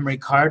a memory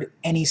card.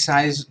 Any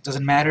size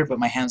doesn't matter, but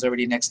my hand's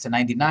already next to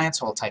 99,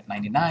 so I'll type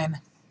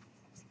 99.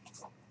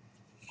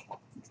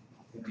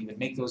 We don't even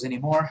make those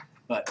anymore,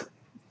 but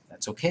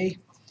that's okay.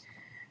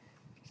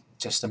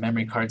 Just the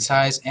memory card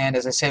size, and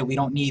as I said, we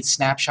don't need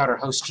snapshot or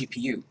host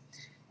GPU.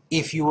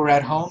 If you were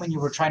at home and you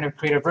were trying to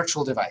create a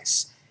virtual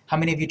device, how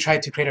many of you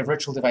tried to create a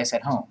virtual device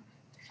at home?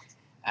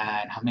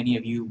 And how many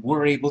of you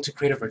were able to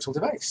create a virtual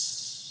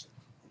device?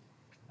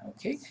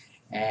 Okay,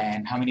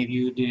 and how many of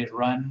you did it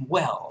run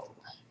well?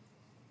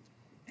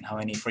 And how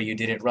many for you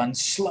did it run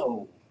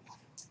slow?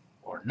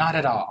 Or not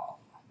at all?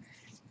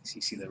 So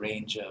you see the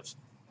range of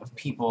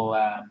people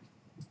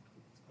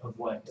of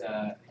what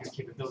your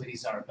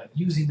capabilities are, but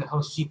using the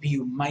host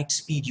GPU might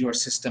speed your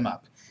system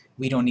up.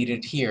 We don't need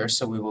it here,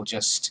 so we will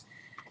just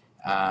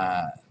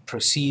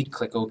proceed,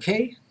 click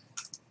OK.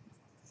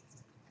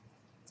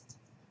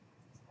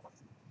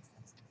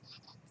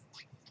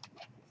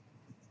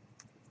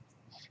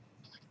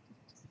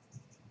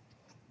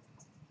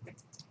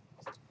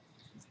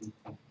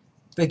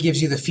 That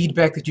gives you the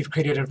feedback that you've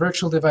created a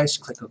virtual device.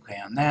 Click OK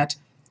on that.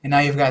 And now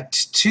you've got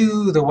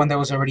two, the one that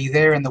was already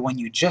there and the one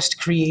you just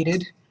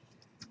created,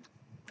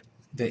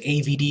 the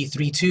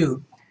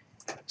AVD32.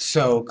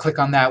 So click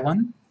on that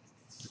one,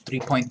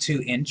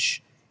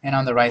 3.2-inch, and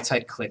on the right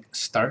side click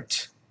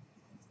Start.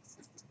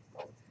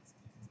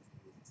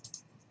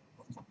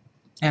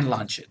 And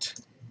launch it.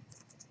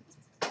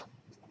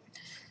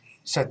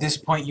 So at this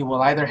point you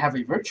will either have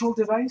a virtual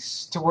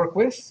device to work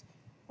with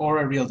or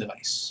a real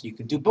device. You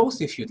can do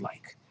both if you'd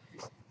like.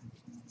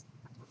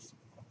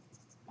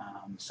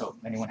 So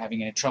anyone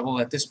having any trouble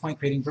at this point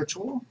creating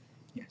virtual?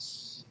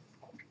 Yes.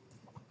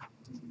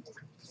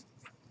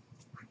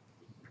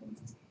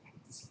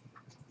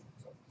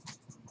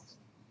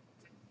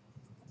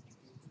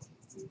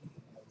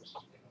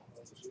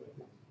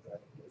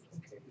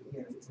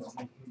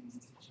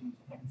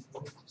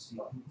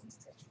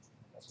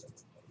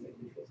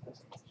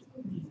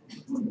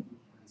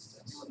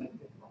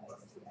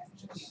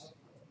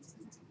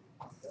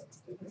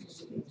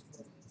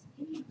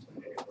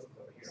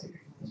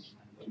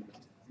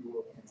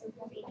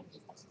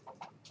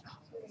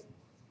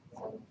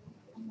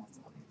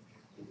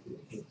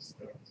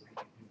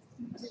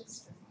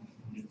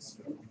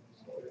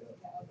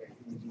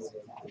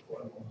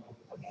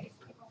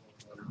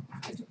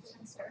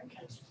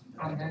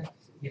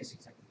 Yes,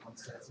 exactly.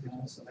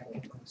 Now select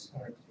it from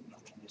start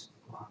and just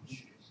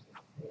launch.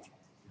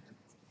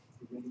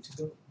 We're ready to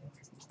go.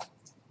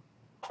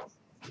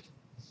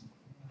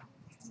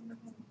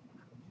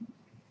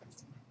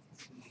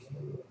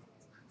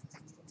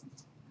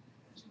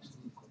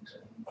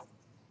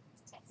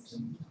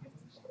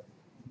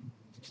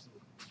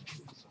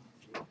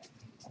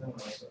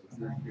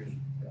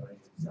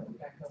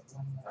 Back up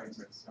one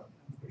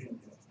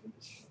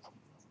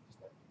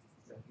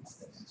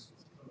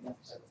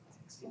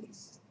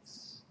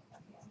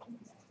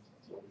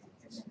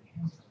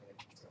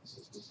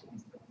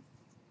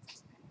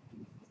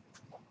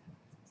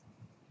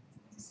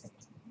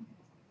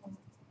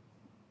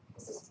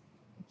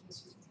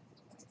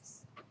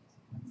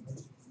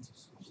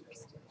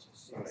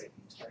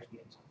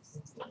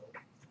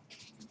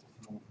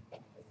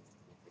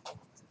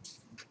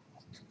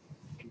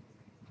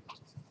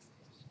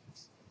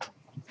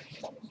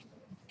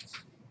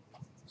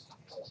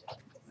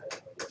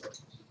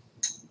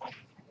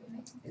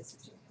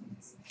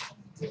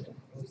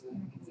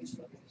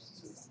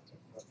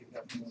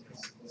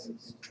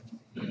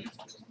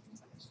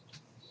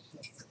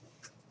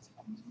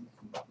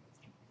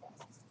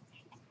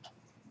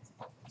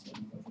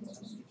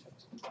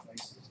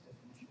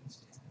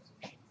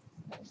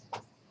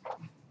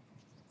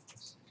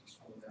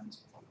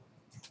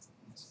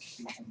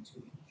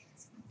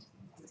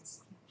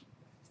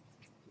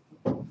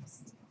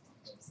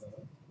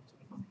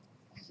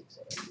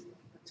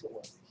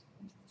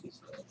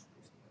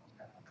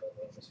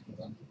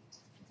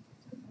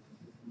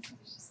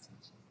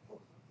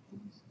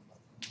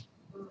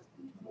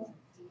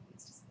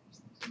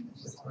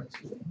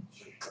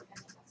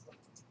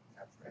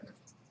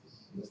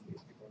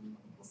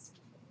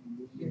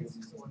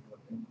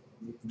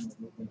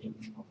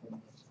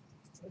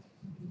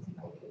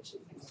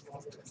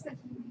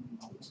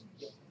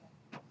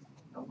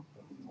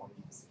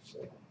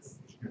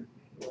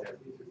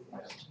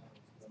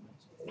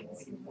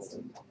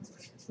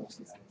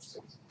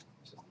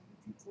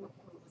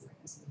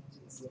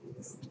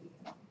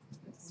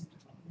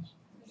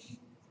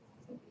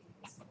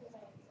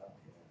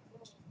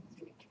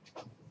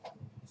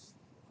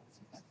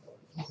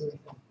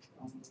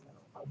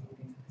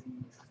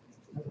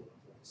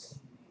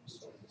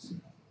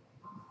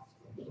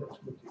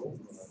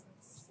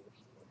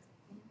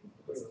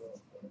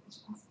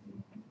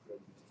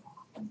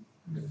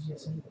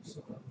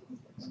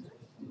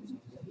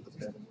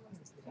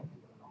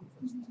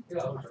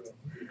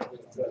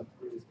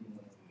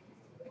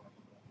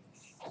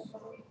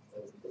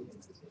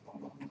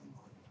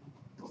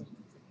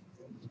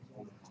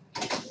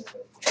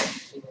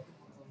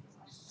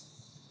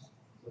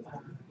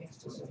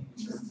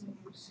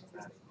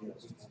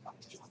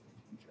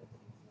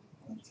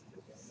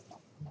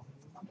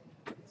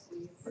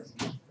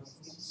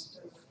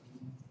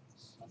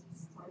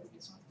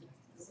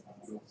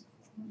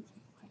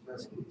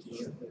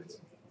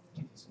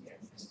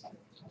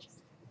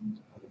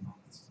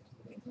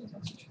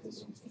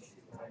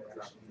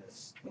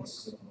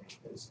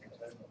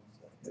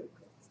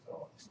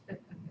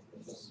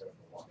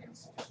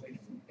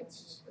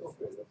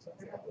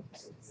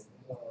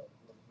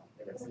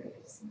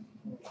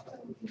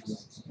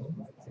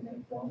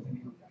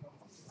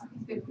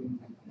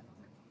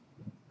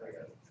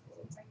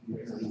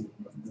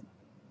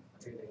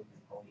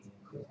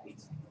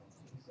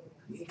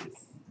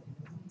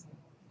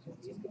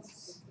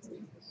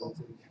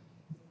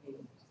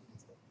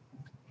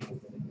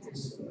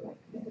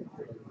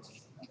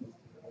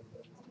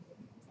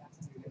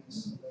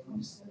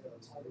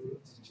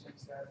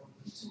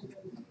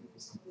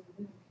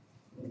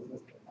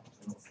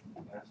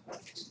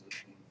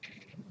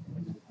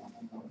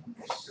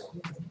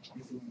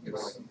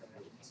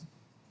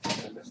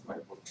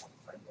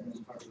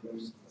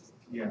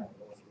Yeah.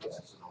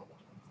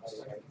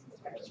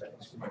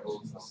 My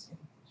old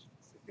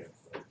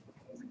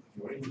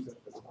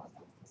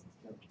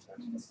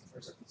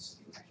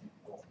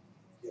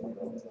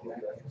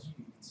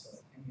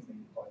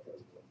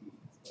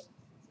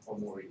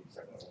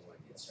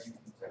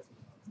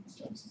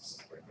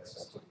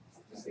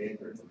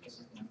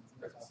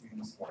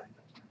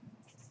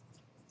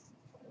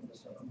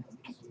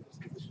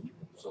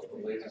so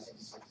the latest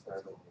is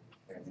 6,000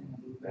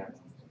 and that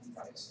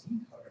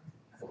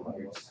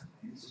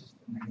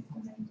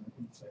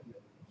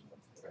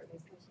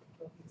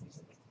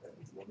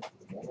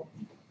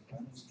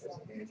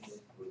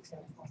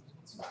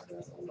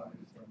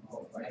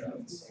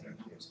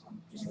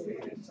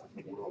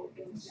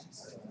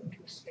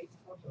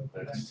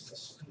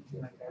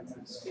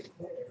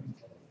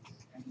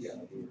yeah,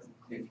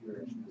 if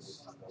you're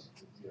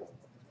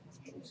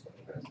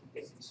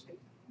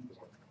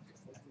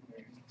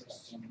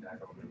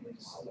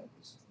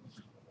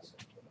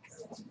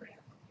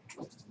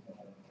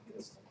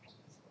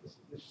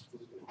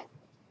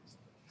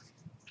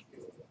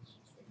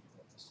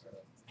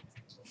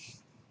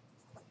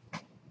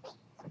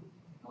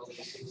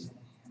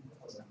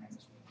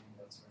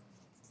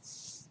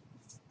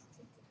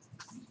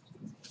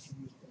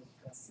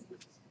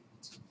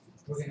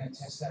We're going to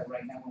test that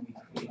right now when we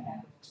create an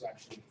app to actually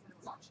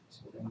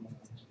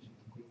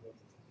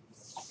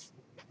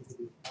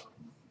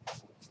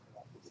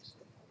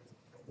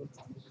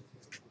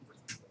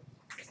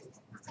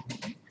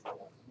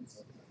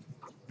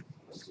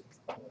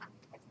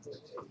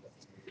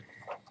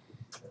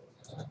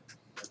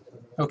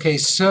Okay,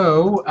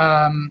 so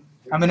I'm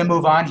going to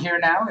move on here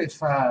now.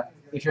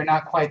 If you're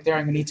not quite there,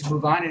 I'm going to need to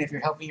move on. And if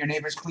you're helping your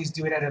neighbors, please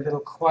do it at a little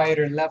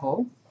quieter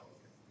level.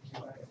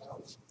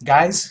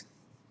 Guys?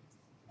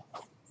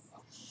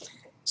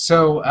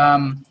 So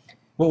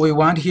what we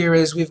want here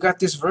is we've got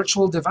this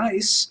virtual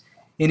device.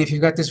 And if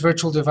you've got this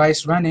virtual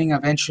device running,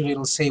 eventually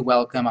it'll say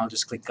welcome. I'll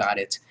just click got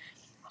it.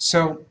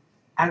 So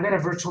I've got a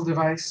virtual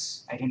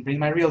device. I didn't bring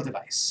my real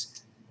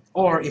device.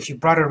 Or if you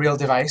brought a real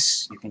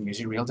device, you can use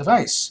your real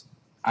device.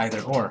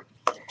 Either or.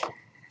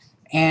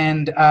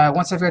 And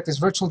once I've got this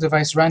virtual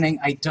device running,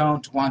 I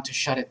don't want to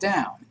shut it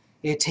down.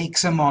 It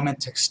takes a moment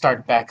to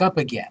start back up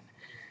again.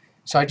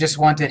 So I just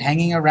want it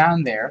hanging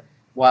around there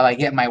while I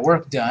get my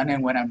work done,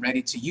 and when I'm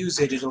ready to use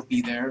it, it'll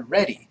be there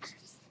ready.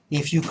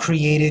 If you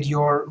created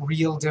your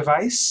real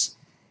device,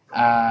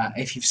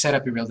 if you've set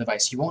up your real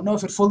device, you won't know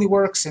if it fully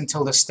works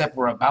until the step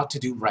we're about to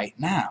do right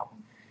now.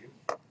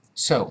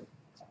 So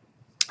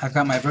I've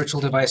got my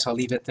virtual device, I'll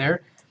leave it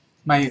there.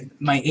 My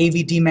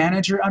AVD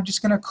manager, I'm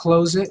just going to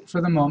close it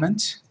for the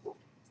moment.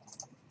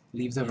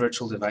 Leave the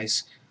virtual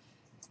device.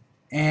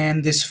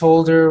 And this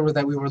folder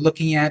that we were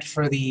looking at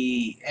for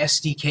the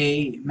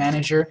SDK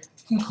manager,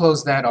 you can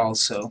close that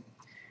also.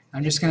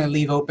 I'm just going to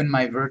leave open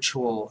my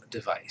virtual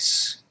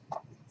device.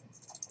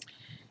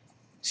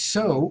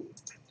 So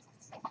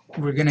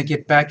we're going to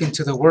get back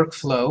into the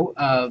workflow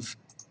of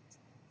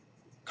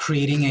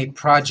creating a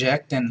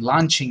project and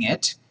launching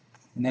it.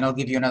 And then I'll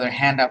give you another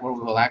handout where we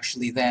will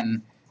actually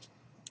then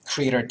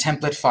create our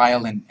template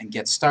file and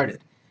get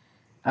started.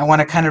 I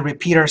want to kind of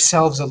repeat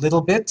ourselves a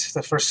little bit,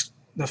 the first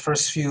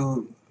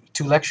few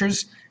 2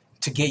 lectures,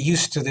 to get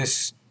used to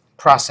this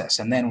process,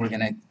 and then we're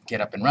going to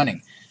get up and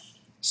running.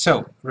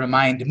 So,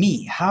 remind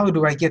me, how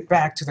do I get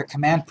back to the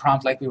command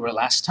prompt like we were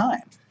last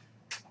time?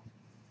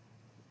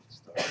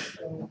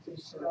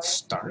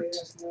 Start.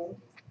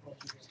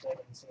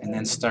 And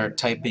then start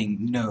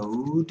typing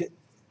node,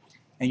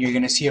 and you're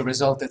going to see a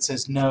result that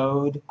says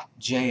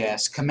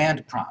node.js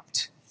command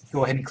prompt.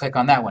 Go ahead and click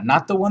on that one.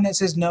 Not the one that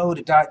says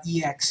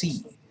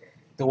node.exe.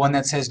 The one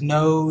that says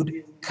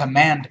node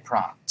command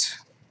prompt.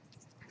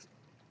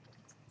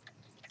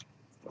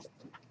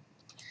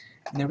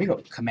 And there we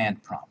go,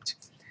 command prompt.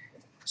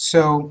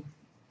 So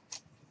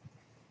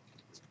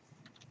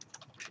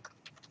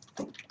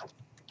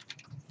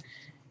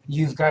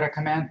you've got a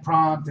command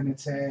prompt and it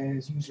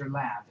says user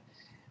lab.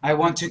 I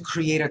want to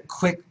create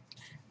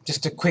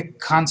just a quick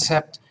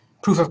concept,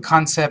 proof of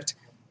concept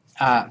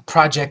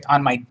project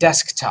on my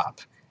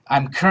desktop.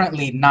 I'm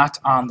currently not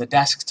on the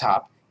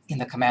desktop in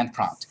the command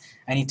prompt.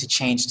 I need to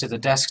change to the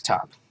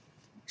desktop.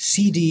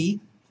 CD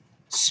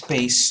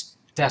space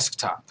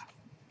desktop.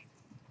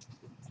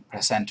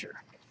 Press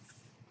enter.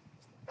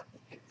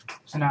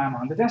 So now I'm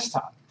on the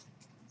desktop.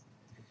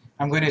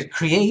 I'm going to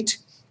create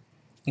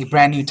a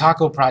brand new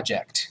taco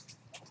project.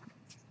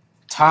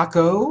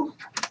 Taco,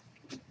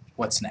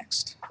 what's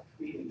next?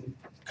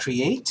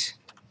 Create,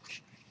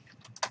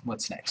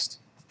 what's next?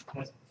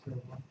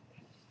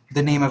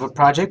 The name of a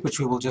project,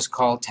 which we will just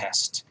call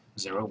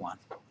test01.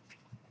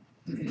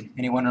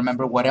 Anyone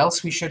remember what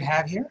else we should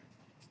have here?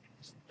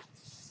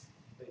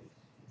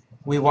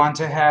 We want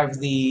to have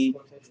the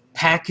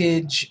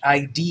package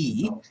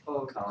ID,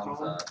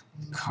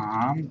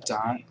 com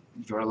dot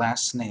your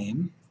last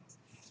name,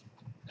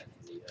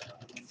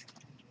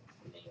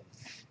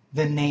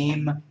 the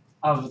name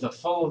of the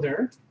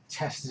folder,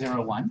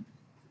 test01.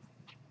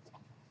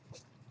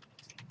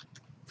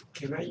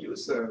 Can I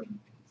use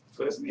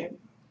first name?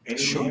 Any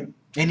Sure. name?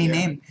 Any Yeah.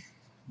 name.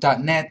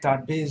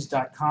 .net, .biz,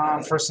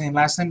 .com, first name,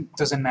 last name,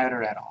 doesn't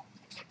matter at all.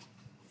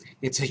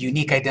 It's a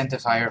unique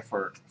identifier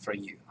for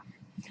you.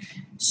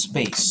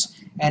 Space.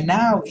 And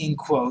now, in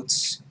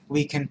quotes,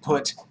 we can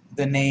put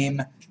the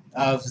name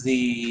of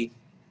the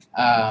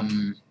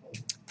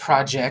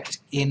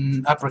project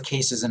in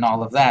uppercases and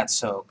all of that.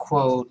 So,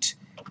 quote,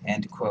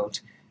 end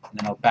quote, and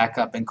then I'll back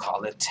up and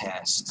call it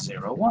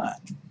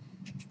test01.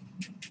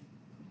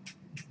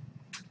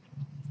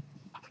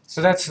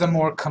 So that's the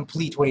more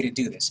complete way to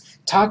do this.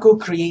 Taco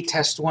create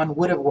test1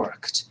 would have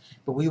worked,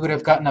 but we would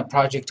have gotten a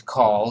project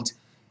called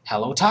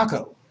Hello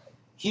Taco.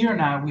 Here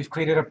now we've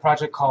created a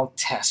project called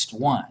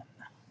test1,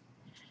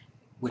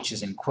 which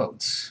is in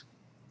quotes.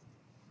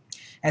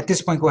 At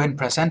this point, go ahead and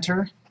press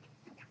enter.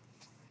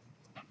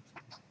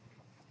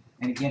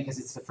 And again, because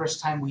it's the first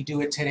time we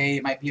do it today,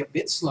 it might be a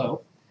bit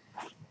slow.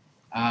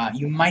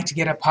 You might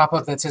get a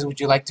pop-up that says, would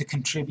you like to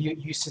contribute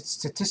usage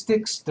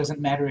statistics? Doesn't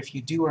matter if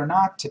you do or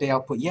not. Today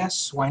I'll put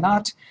yes, why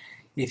not?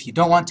 If you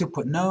don't want to,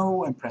 put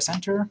no and press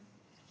enter.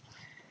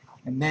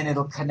 And then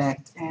it'll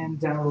connect and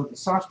download the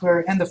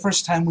software. And the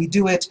first time we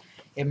do it,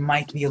 it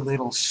might be a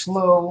little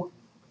slow.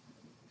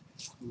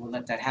 We'll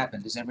let that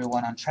happen. Is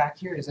everyone on track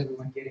here? Is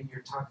everyone getting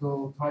your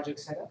taco project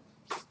set up?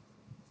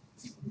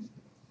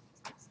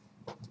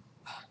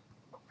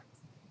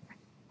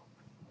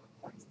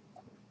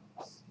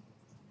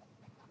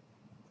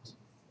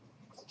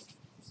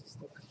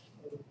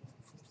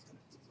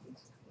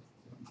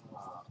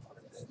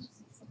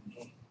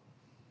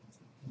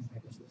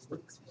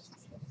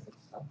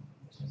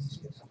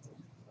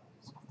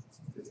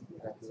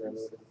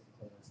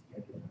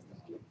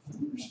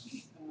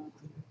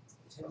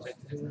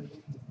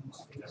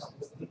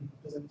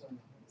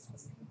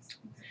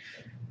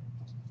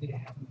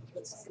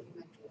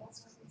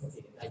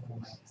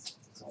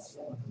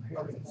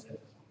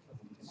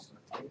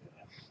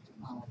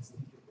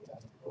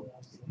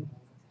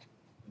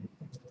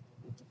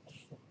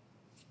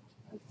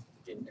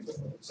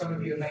 Some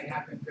of you it might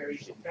happen very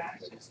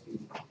fast,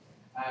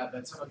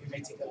 but some of you may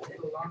take a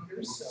little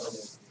longer, so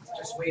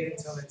just wait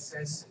until it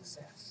says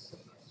success.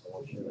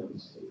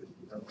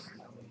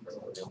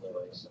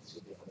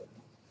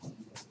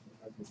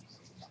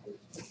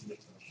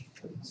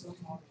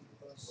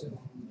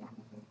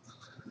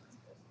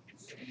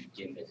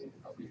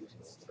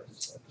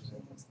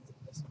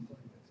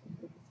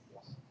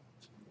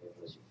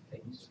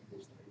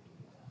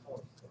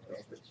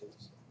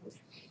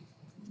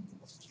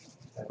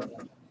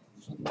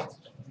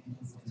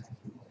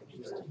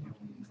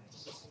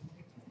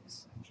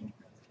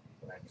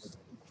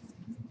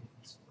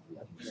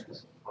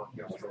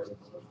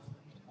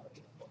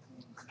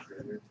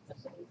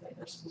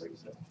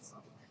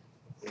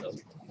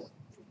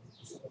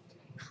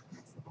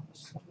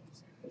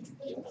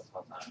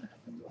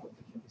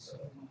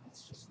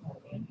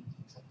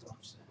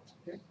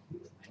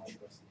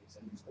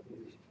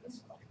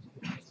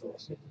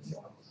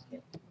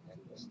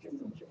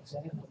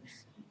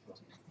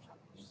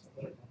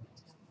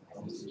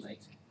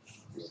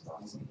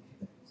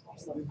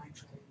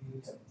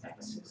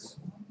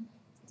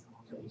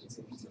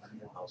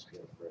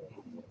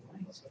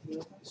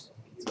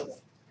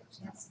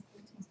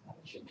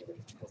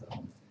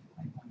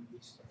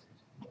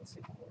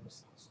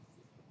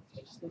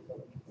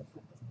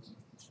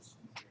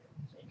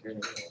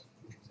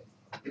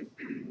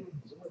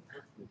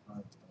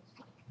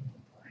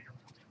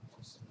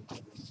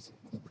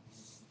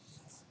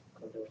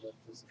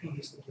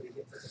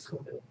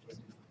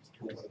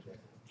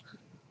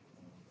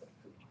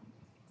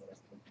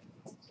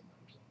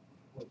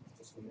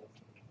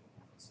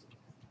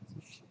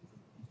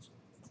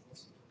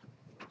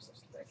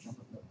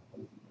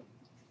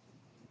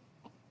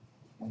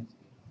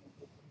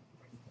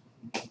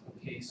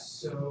 Okay,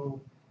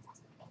 so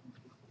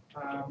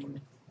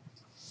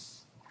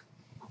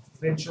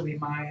eventually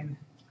mine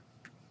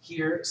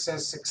here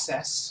says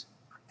success.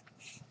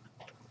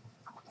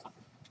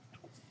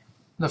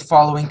 The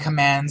following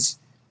commands,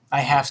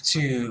 I have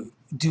to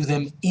do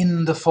them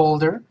in the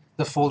folder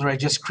I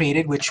just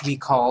created, which we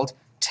called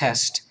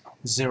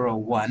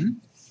test01,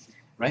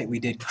 right? We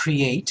did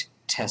create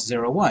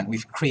test01.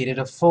 We've created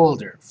a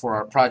folder for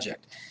our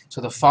project.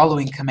 So the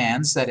following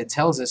commands that it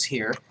tells us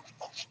here,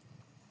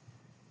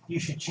 you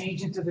should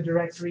change into the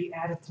directory,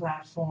 add a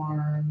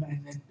platform,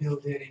 and then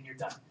build it, and you're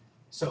done.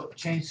 So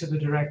change to the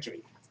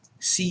directory,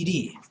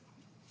 cd,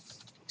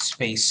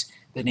 space,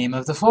 the name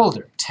of the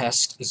folder,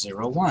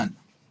 test01.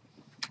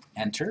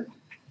 Enter.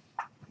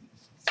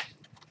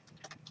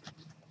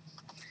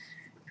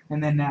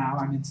 And then now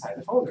I'm inside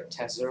the folder,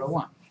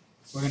 test01.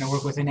 We're going to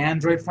work with an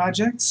Android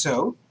project,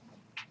 so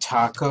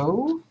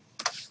taco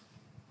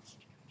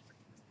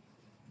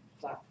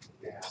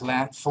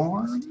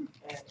platform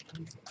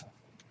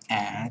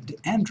add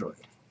Android.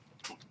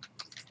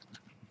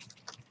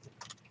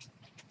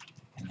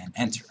 And then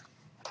enter.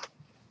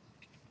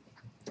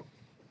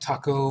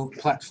 Taco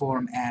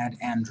platform add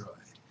Android.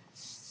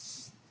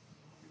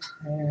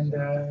 And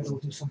it'll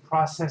do some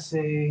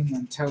processing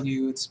and tell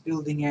you it's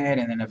building it,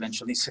 and then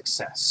eventually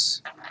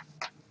success.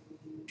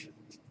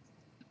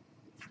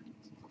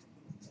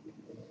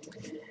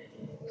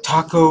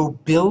 Taco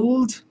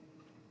build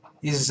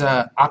is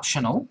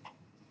optional,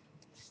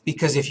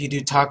 because if you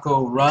do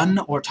taco run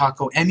or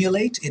taco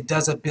emulate, it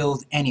does a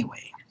build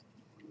anyway.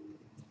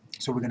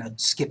 So we're going to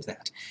skip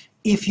that.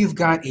 If you've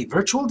got a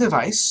virtual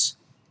device,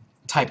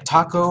 type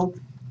taco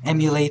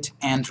emulate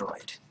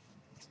Android.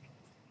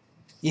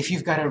 If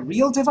you've got a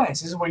real device,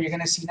 this is where you're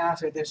going to see now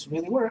if this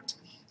really worked.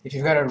 If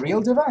you've got a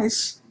real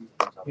device,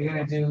 you're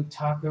going to do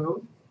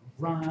taco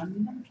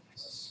run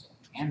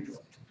Android.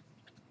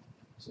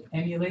 So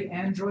emulate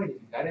Android if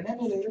you've got an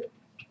emulator,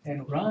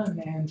 and run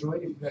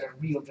Android if you've got a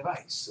real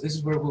device. So this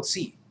is where we'll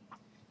see.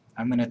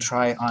 I'm going to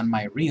try on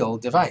my real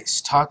device.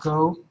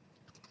 Taco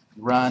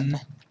run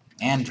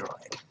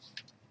Android.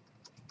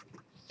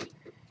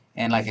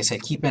 And like I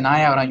said, keep an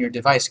eye out on your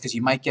device, because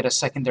you might get a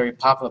secondary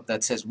pop-up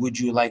that says, would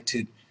you like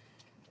to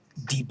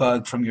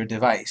debug from your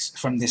device,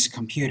 from this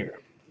computer.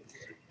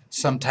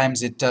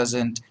 Sometimes it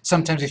doesn't.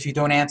 Sometimes if you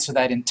don't answer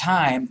that in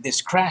time,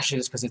 this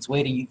crashes because it's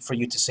waiting for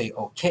you to say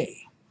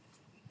OK.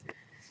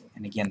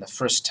 And again, the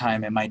first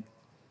time it might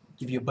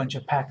give you a bunch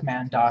of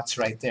Pac-Man dots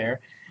right there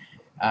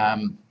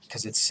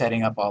because it's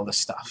setting up all the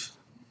stuff.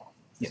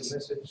 Yes?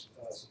 Is the message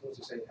supposed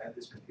to say add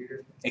this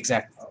computer?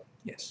 Exactly.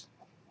 Yes.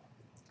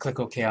 Click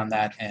OK on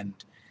that, and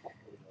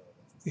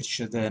it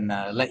should then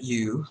let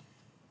you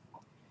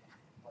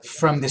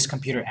from this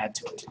computer add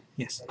to it.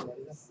 Yes.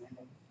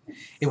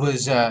 It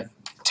was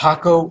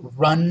taco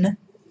run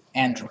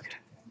Android.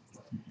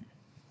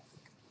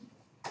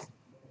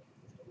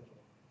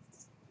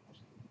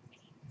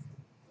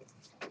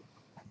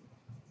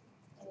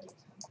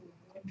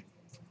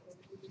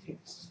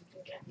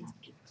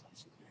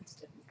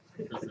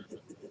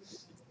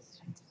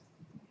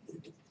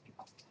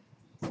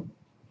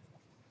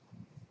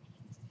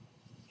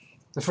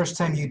 The first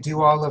time you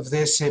do all of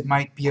this, it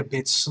might be a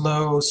bit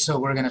slow, so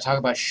we're going to talk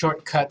about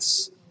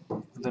shortcuts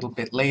a little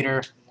bit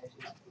later.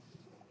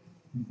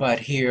 But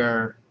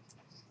here,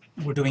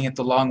 we're doing it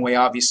the long way,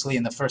 obviously,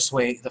 and the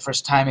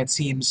first time it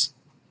seems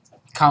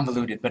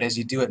convoluted, but as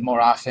you do it more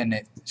often,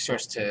 it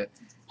starts to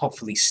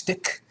hopefully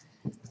stick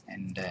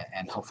and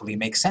hopefully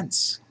make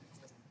sense.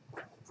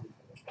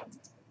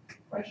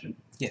 Question.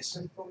 Yes.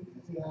 So from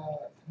the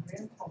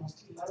command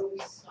prompt, how do we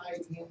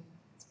sign in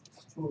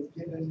to a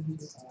given,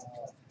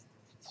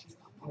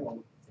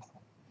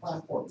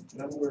 platform?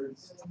 In other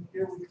words,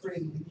 here we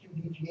created the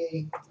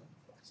QDGA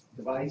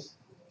device.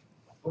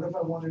 What if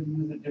I wanted to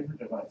use a different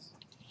device?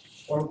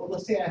 Or well,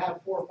 let's say I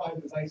have 4 or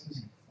 5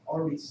 devices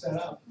already set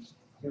up.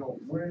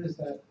 Where does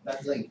that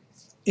link?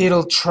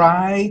 It'll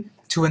try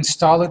to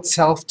install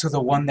itself to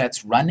the one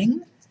that's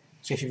running.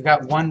 So if you've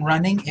got one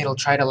running, it'll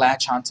try to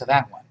latch onto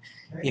that one.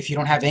 If you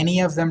don't have any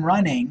of them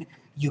running,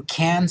 you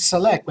can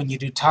select. When you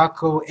do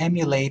taco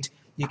emulate,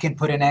 you can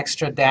put an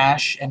extra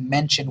dash and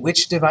mention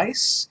which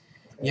device.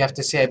 You have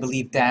to say, I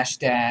believe, dash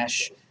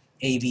dash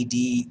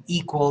AVD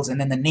equals, and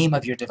then the name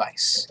of your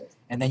device.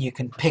 And then you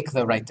can pick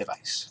the right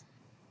device.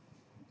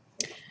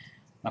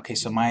 Okay,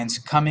 so mine's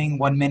coming,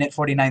 1 minute,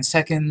 49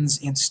 seconds,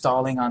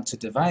 installing onto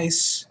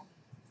device.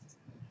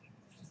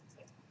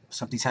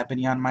 Something's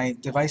happening on my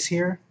device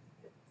here.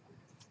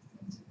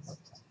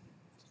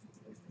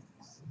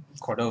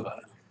 Cordova.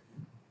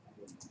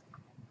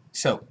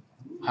 So,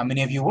 how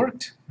many of you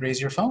worked? Raise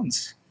your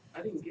phones.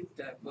 I didn't get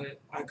that, but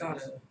I got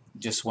a.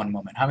 Just one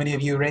moment. How many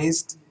of you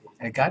raised?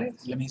 I got it.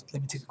 Let me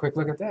take a quick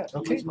look at that.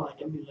 Okay. Use my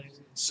emulator.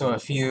 So a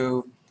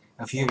few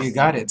of you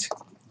got it.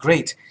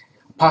 Great.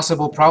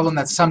 Possible problem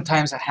that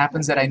sometimes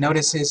happens that I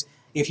notice is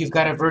if you've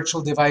got a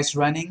virtual device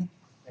running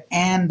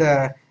and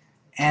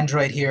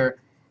Android here,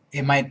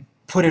 it might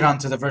put it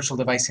onto the virtual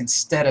device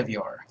instead of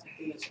your.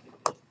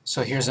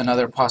 So here's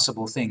another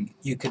possible thing.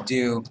 You could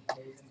do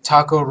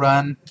taco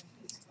run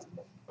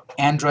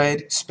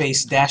Android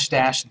space dash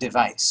dash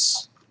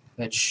device.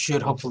 That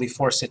should hopefully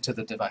force it to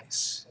the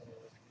device.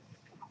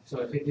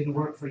 So if it didn't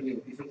work for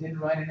you, if it didn't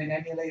run in an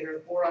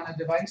emulator or on a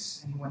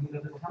device, anyone need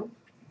a little help?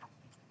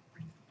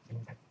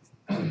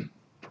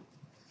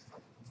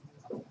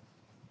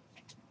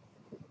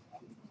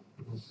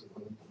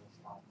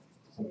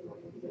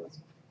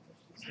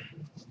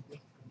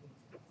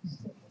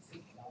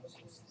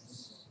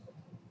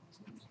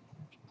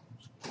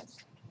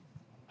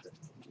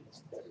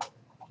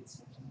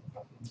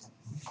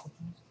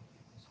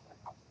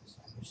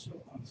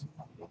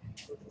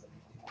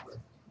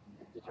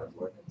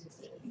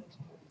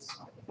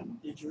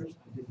 Did yours?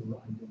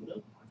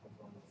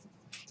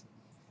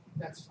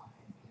 That's fine,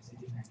 because it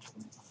didn't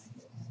actually find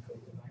the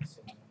code device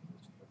in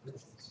the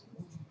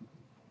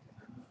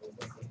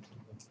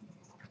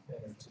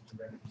better to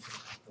directly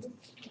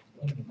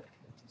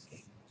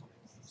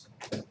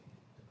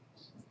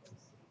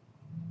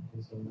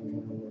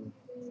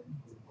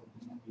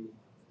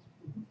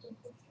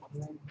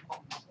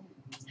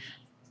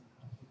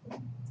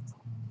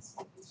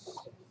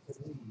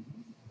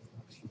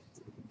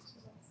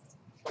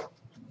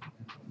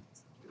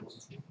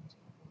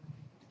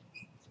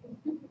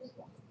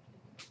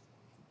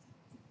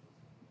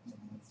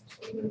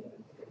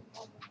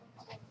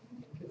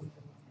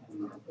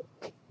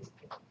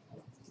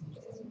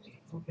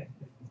Okay.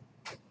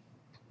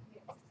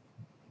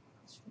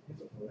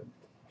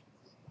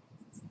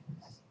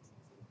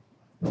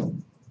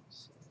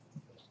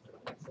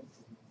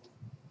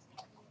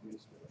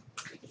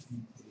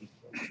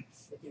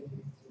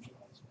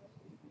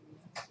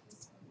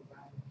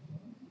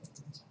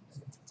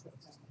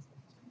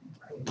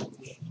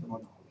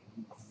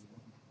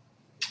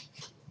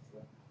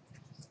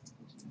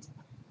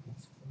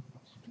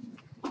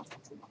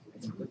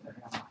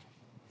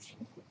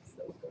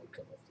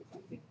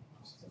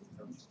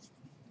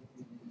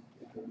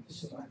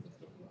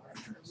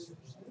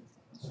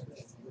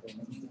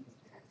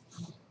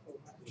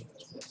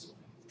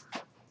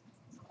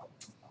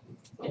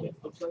 And it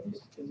looks like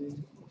this, and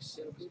then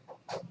set up it.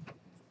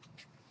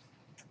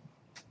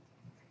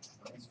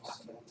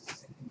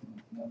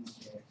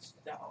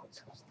 That always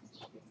comes.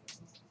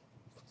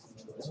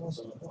 It's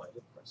also like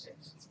the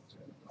process.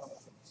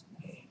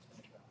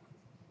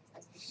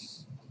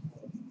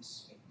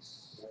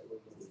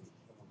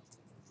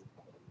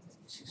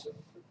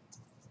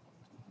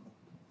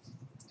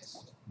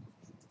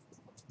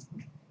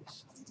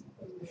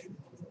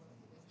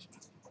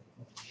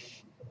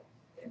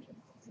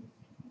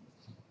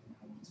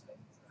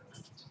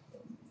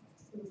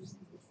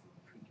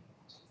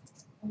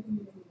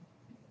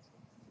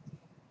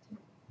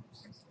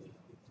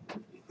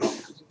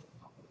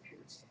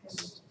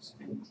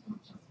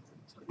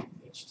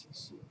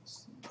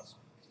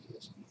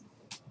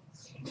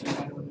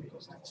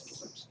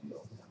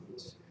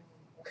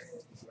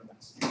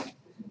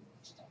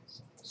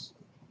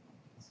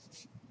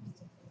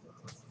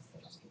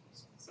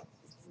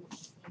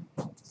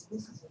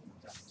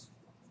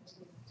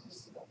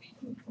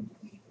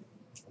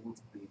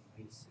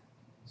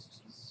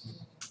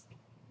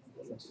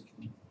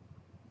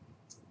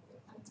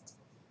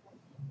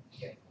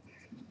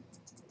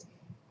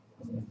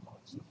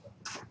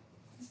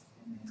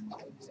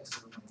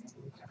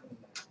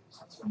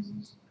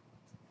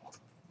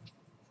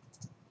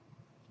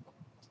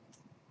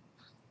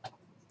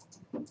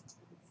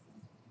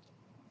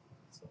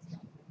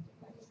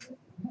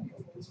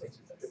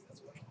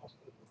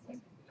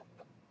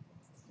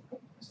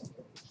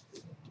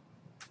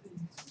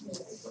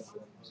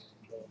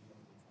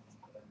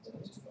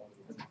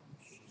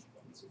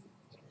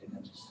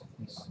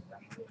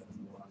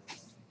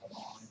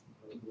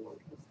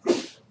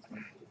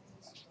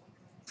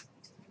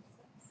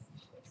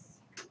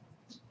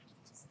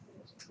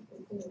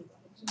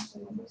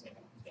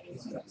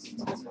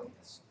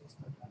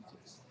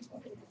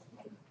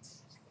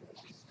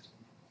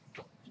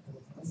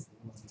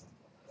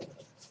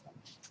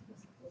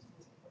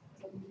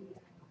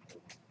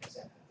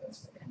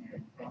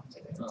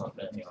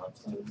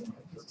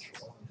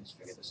 Just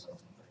figure this out.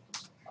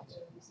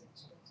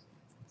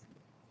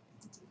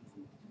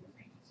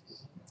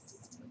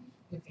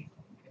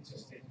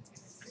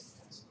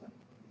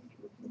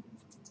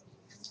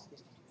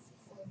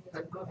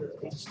 I've got the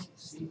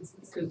SDCE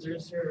because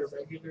there's your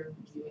regular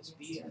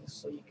USB, and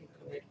so you can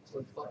connect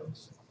with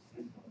phones,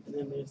 and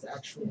then there's the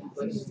actual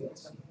device.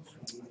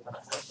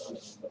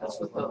 That's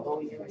what the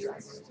OEM driver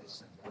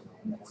is.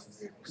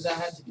 Because I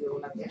had to do it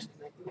when I first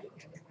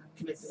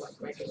connected like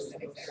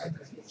regularly with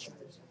trackers and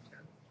chargers,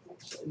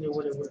 and it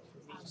wouldn't work for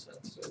me, so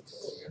that's good.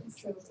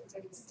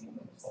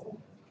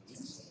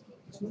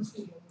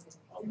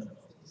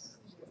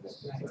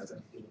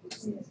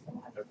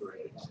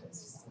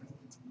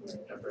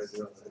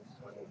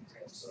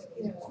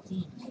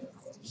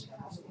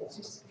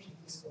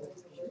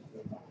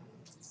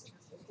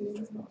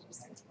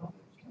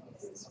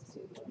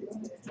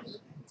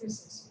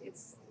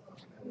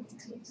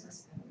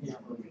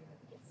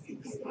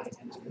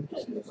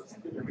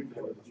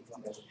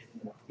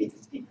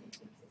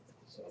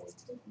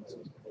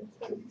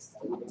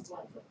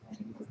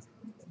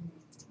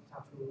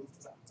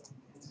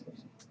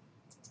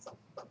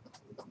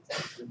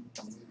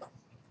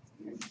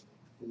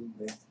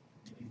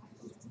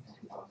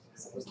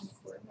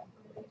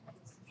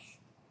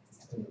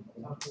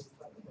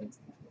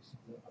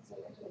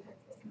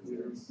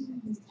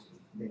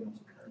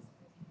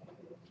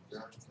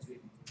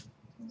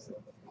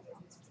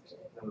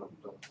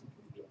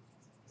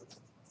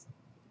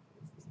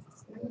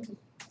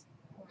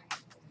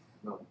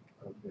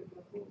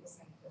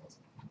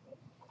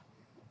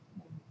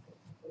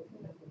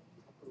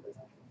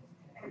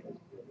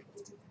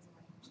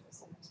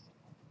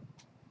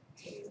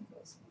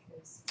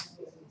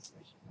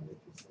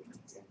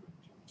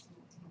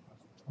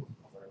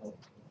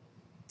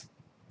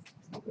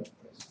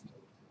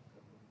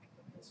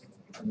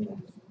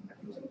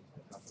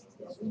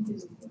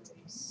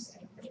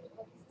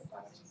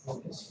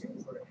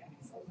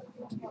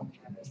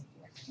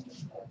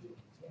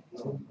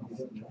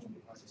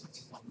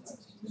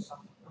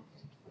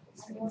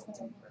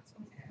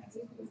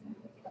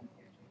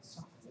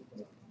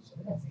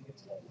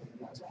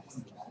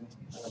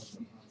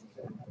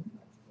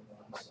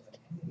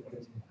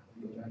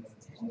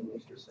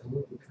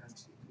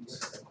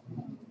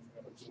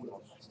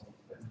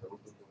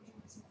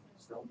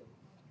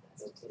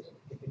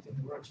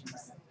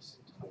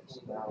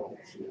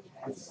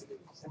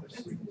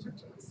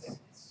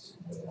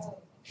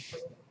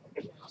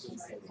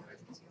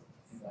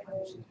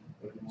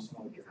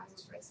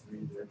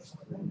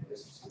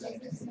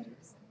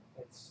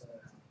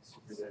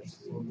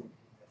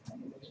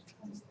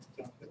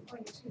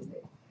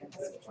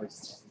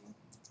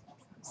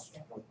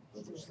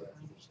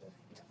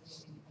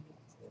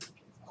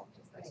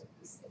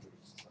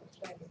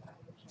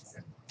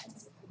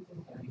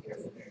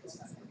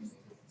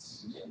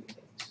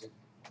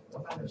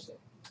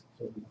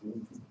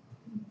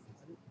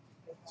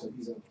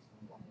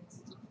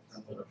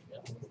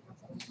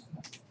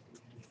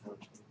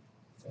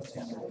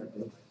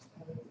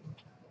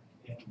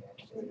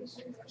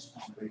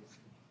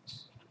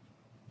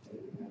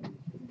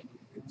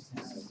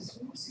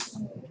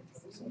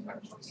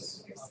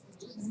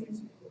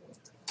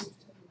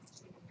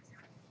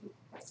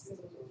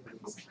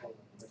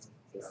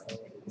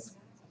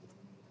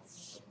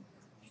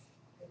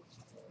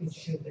 It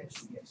should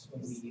actually, yes,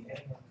 when we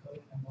add our code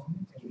in a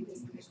moment, and we can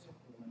just pull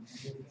in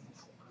everything that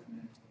will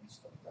automatically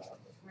install that.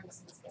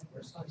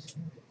 We're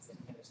slicing it, and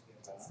then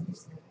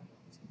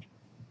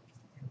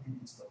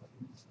install it.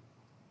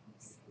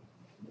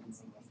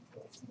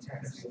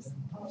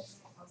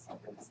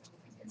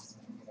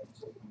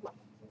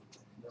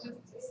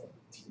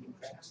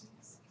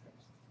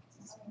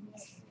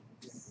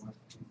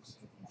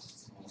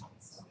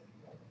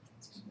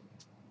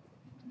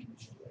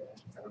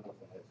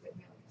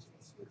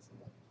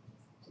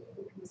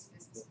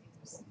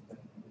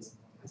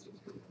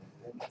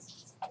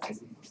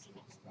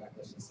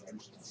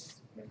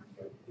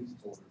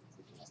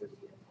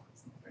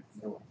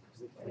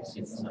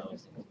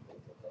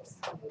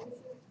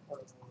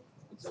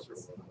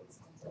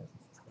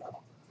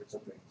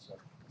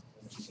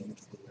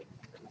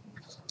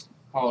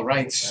 All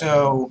right,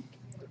 so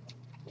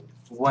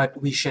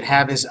what we should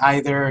have is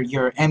either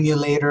your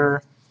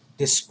emulator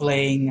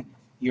displaying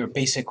your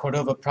basic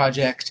Cordova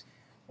project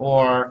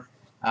or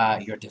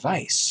your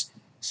device.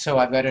 So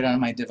I've got it on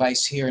my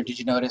device here, and did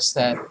you notice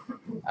that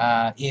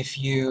if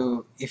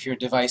your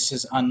device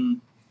is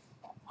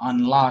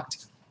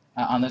unlocked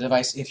on the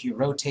device, if you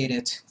rotate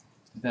it,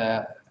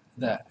 the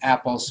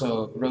app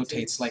also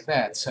rotates like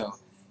that, so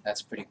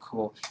that's pretty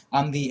cool.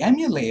 On the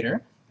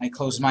emulator, I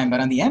closed mine,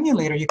 but on the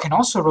emulator you can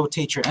also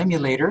rotate your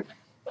emulator.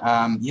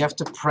 You have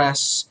to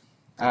press,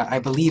 I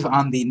believe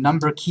on the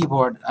number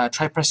keyboard,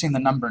 try pressing the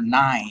number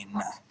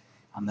 9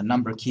 on the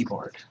number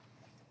keyboard.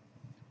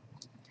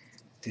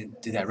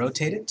 Did that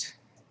rotate it?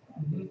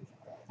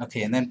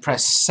 Okay, and then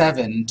press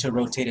 7 to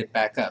rotate it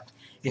back up.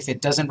 If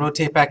it doesn't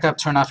rotate back up,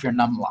 turn off your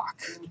num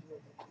lock.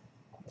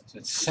 So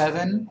it's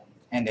 7,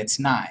 and it's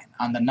 9.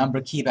 On the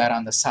number keypad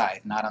on the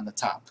side, not on the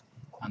top.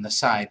 On the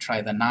side,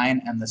 try the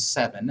 9 and the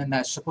 7, and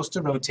that's supposed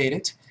to rotate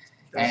it.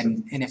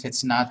 And if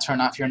it's not, turn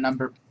off your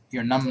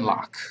num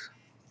lock.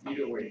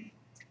 Either way.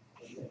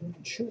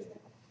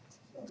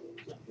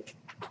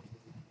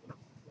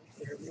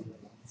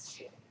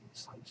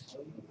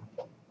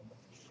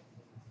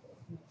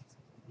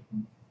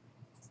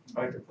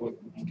 I could put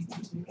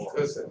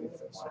cursor in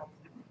first.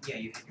 Yeah,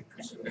 you can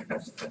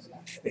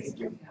Thank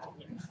you.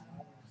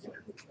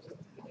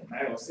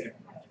 I will say.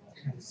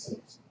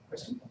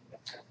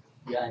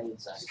 Yeah, I need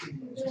that.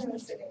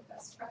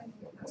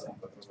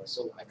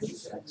 So I could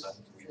use that to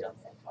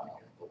redownload the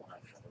file, but when I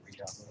try to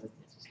redownload it, it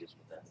just gives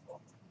me that.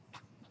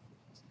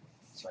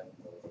 So I can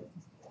go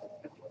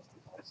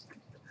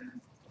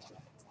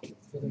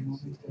For the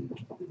moment,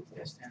 the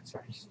best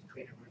answer is to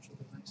create a virtual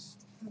device.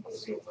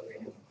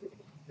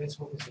 Let's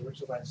focus on the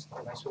virtual device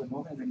for the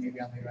moment, and then maybe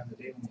on later on the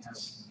day when we have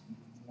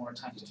more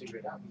time to figure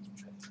it out, we can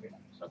try to create it.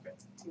 Okay.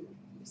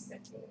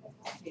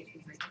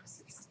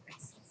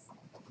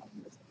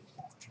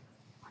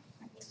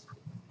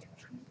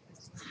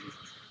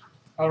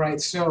 All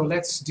right, so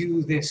let's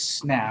do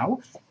this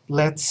now.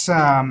 Let's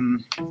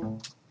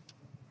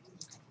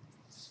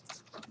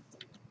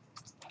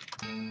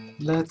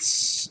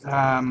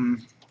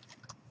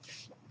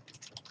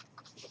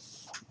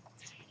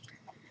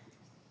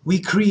we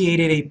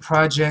created a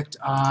project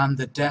on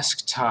the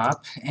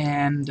desktop,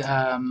 and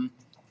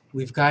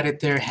we've got it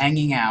there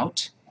hanging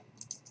out.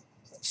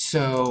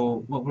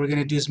 So what we're going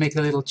to do is make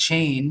a little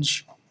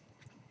change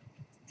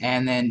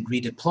and then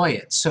redeploy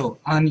it. So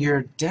on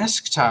your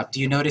desktop,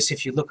 do you notice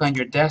if you look on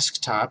your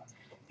desktop,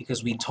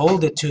 because we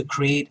told it to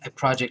create a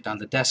project on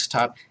the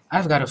desktop,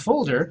 I've got a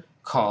folder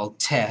called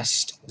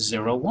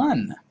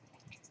test01.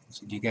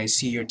 So do you guys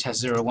see your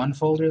test01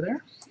 folder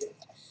there?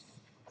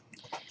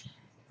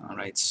 All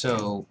right,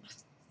 so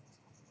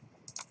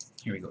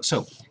here we go.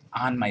 So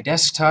on my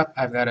desktop,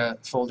 I've got a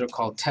folder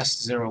called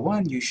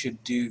test01. You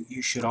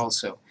should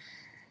also,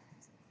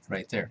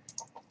 right there.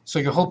 So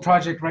your whole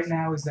project right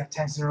now is that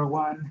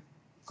test01.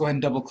 Go ahead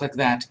and double click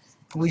that.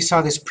 We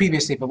saw this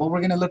previously, but what we're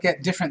going to look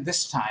at different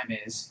this time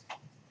is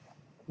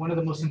one of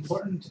the most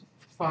important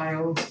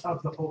files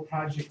of the whole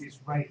project is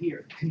right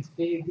here,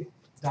 config.xml.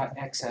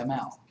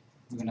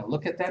 We're going to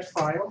look at that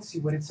file, see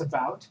what it's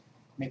about,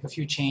 make a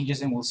few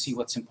changes, and we'll see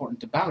what's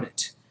important about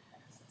it.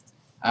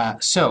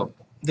 So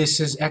this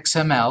is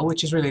XML,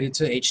 which is related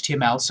to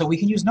HTML, so we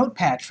can use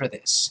Notepad for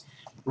this.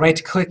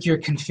 Right-click your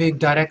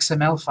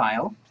config.xml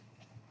file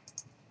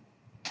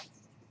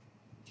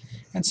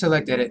and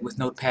select Edit with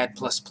Notepad++.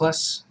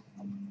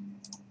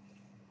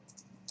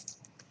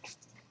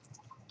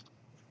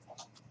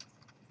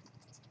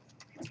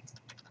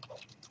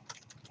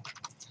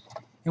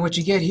 And what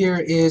you get here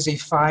is a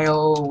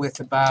file with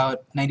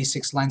about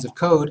 96 lines of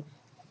code.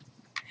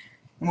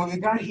 And what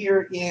we've got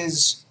here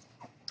is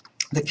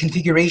the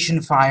configuration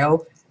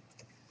file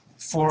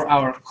for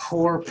our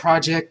core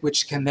project,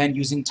 which can then,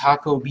 using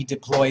Taco, be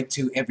deployed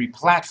to every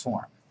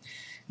platform.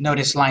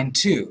 Notice line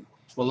 2.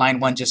 Well, line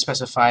 1 just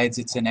specifies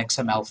it's an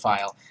XML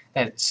file.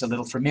 That's a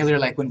little familiar,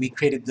 like when we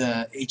created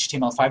the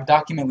HTML5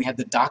 document, we had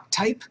the doc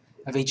type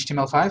of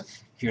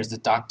HTML5. Here's the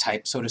doc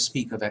type, so to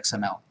speak, of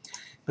XML.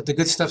 But the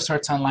good stuff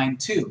starts on line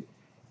 2.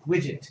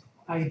 Widget,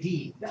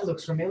 ID. That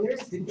looks familiar.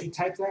 Didn't you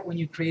type that when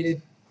you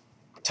created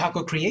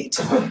Taco Create?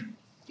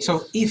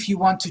 So if you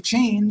want to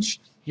change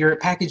your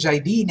package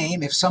ID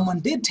name, if someone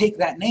did take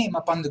that name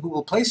up on the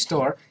Google Play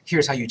Store,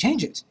 here's how you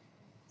change it.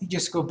 You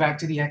just go back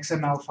to the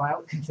XML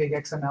file, config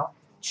XML,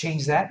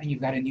 change that, and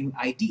you've got a new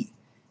ID.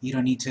 You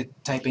don't need to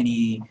type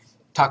any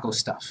Taco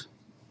stuff.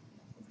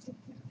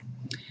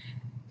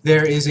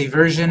 There is a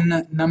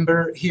version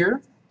number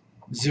here,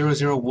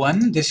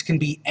 001. This can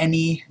be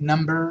any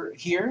number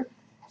here,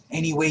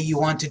 any way you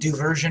want to do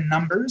version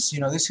numbers.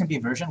 You know, this can be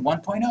version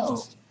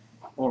 1.0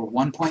 or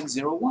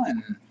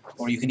 1.01,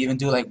 or you can even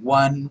do like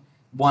 1.1a.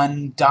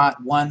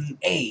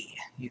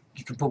 You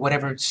can put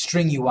whatever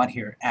string you want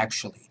here,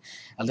 actually.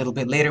 A little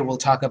bit later we'll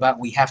talk about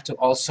we have to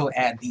also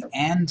add the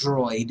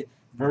Android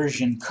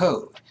version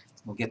code.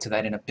 We'll get to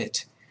that in a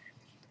bit.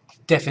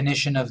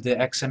 Definition of the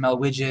XML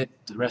widget,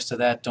 the rest of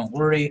that, don't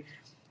worry.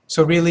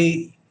 So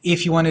really,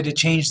 if you wanted to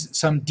change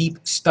some deep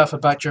stuff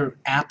about your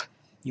app,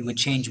 you would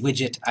change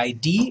widget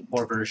ID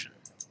or version.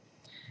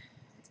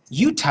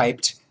 You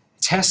typed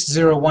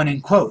test01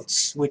 in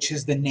quotes, which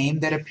is the name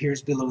that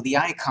appears below the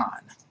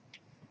icon.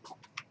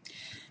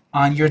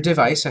 On your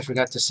device, I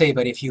forgot to say,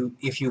 but if you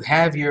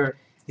had your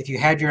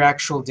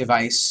actual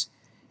device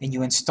and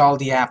you install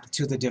the app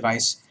to the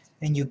device,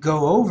 and you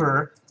go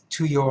over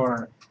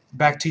to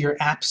back to your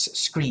apps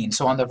screen.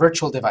 So on the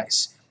virtual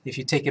device, if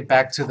you take it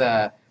back to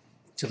the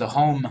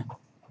home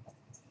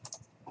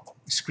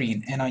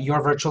screen, and on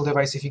your virtual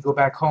device, if you go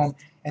back home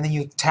and then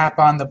you tap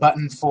on the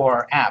button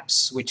for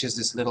apps, which is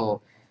this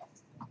little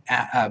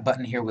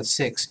button here with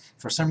 6.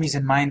 For some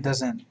reason mine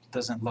doesn't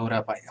load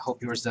up. I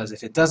hope yours does.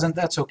 If it doesn't,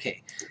 that's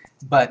okay.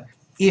 But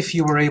if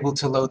you were able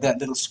to load that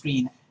little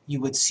screen,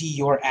 you would see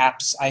your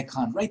app's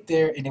icon right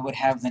there, and it would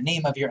have the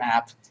name of your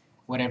app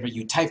whatever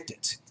you typed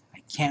it. I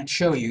can't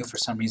show you, for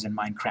some reason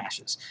mine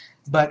crashes.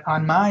 But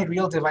on my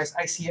real device,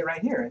 I see it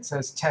right here. It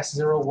says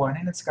test01,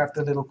 and it's got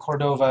the little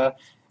Cordova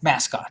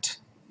mascot.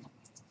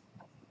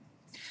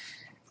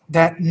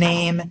 That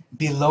name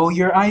below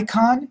your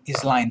icon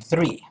is line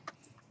 3,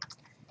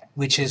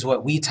 which is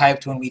what we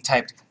typed when we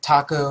typed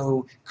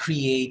taco,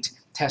 create,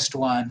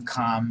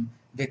 test1,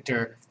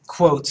 Victor,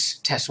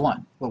 quotes,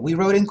 test1. What we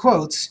wrote in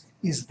quotes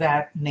is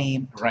that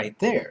name right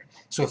there.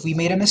 So if we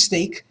made a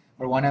mistake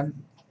or want to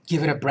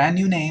give it a brand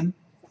new name,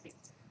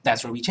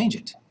 that's where we change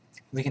it.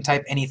 We can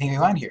type anything we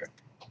want here.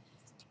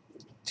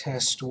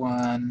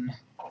 Test1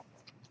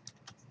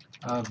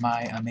 of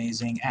my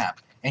amazing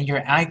app. And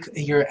your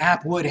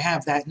app would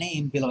have that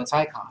name below its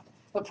icon.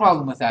 The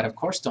problem with that, of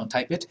course, don't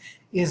type it,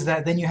 is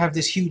that then you have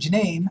this huge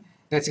name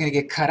that's going to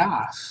get cut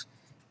off.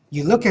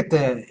 You look at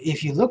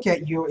if you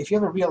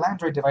have a real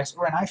Android device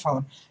or an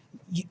iPhone,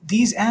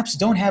 these apps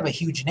don't have a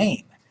huge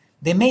name.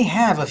 They may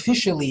have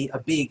officially a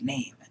big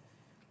name,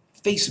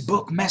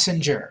 Facebook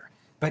Messenger,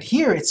 but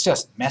here it's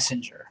just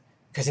Messenger,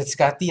 because it's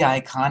got the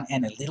icon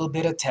and a little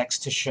bit of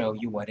text to show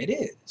you what it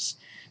is.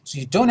 So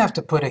you don't have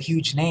to put a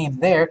huge name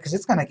there, because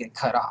it's going to get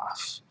cut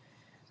off.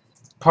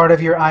 Part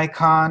of your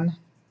icon,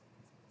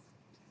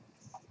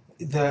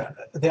 the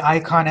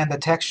icon and the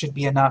text should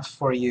be enough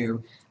for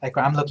you. Like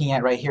what I'm looking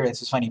at right here, it's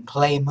just funny,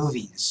 Play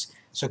Movies.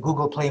 So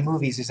Google Play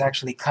Movies is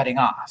actually cutting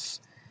off.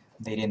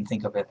 They didn't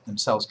think of it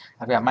themselves.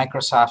 I've got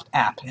Microsoft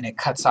App, and it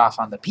cuts off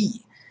on the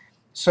P.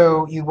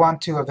 So you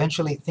want to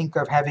eventually think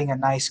of having a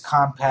nice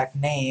compact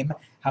name.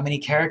 How many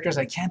characters?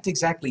 I can't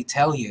exactly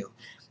tell you,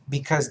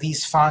 because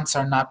these fonts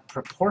are not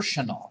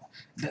proportional.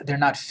 They're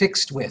not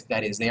fixed width,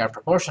 that is, they are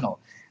proportional.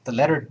 The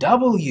letter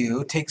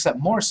W takes up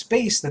more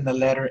space than the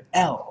letter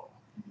L.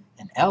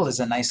 And L is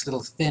a nice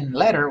little thin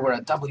letter, where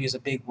a W is a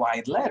big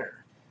wide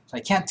letter. So I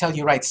can't tell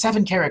you write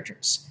 7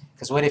 characters,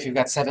 because what if you've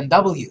got 7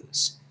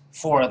 W's?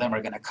 4 of them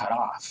are going to cut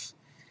off.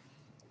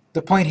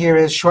 The point here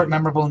is short,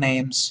 memorable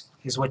names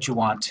is what you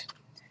want.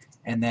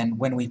 And then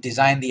when we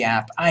design the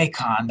app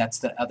icon, that's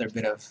the other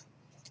bit of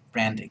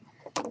branding.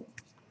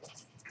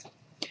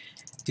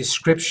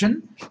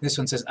 Description. This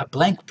one says, a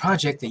blank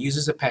project that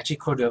uses Apache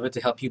Cordova to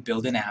help you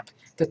build an app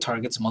that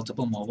targets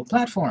multiple mobile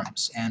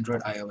platforms,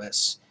 Android,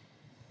 iOS,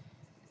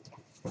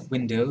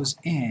 Windows,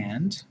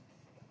 and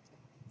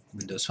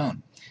Windows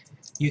Phone.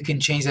 You can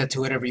change that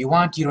to whatever you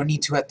want. You don't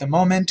need to at the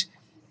moment.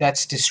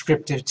 That's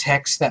descriptive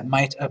text that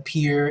might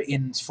appear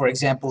in, for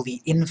example,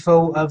 the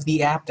info of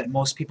the app that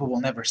most people will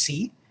never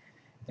see.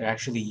 They're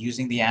actually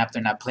using the app.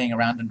 They're not playing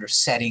around under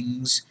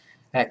settings.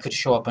 That could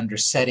show up under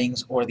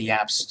settings or the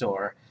App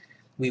Store.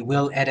 We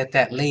will edit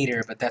that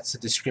later, but that's the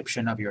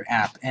description of your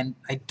app. And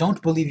I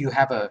don't believe you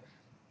have a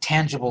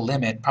tangible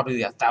limit,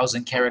 probably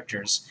 1,000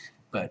 characters,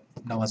 but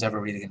no one's ever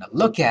really going to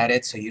look at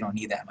it, so you don't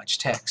need that much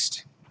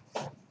text.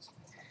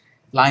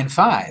 Line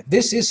 5.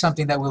 This is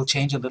something that we'll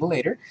change a little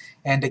later,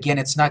 and again,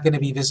 it's not going to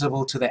be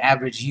visible to the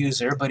average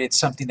user, but it's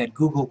something that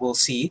Google will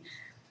see.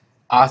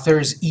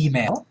 Author's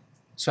email.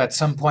 So at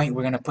some point,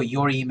 we're going to put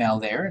your email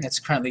there, and it's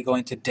currently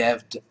going to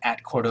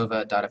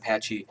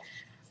dev@cordova.apache.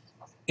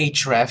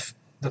 href,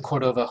 the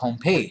Cordova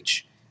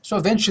homepage. So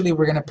eventually,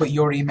 we're going to put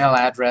your email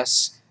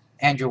address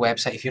and your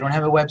website. If you don't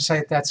have a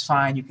website, that's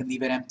fine. You can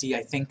leave it empty,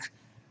 I think,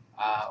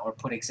 or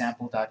put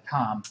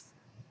example.com.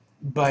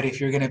 But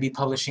if you're going to be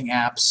publishing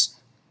apps,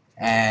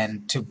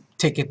 and to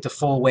take it the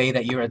full way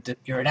that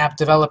you're an app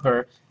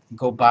developer,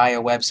 go buy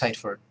a website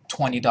for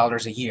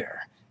 $20 a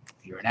year.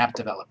 You're an app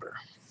developer.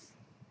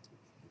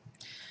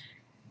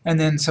 And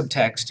then some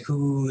text.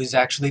 Who is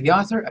actually the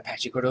author?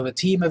 Apache Cordova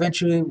team.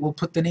 Eventually, we'll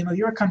put the name of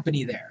your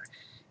company there.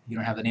 You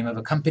don't have the name of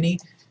a company,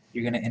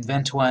 you're going to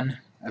invent one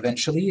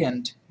eventually,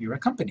 and you're a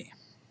company.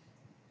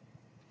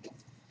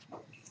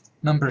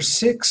 Number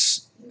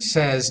 6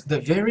 says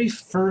the very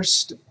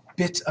first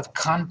bit of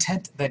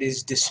content that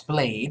is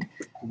displayed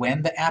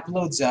when the app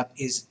loads up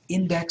is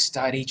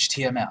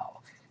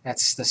index.html.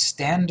 That's the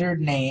standard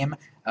name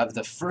of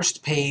the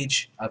first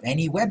page of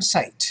any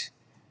website.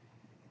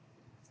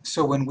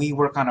 So when we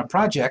work on a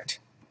project,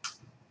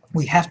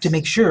 we have to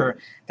make sure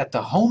that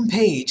the home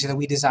page that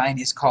we design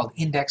is called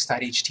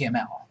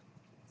index.html.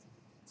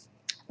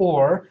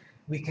 Or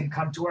we can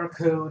come to our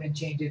code and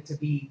change it to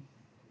be,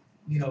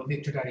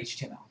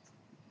 victor.html.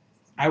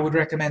 I would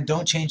recommend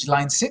don't change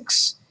line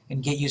 6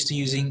 and get used to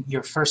using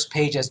your first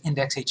page as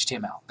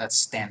index.html. That's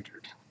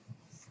standard.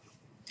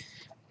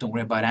 Don't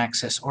worry about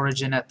access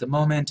origin at the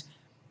moment.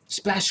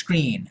 Splash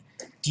screen.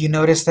 Do you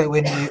notice that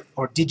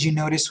did you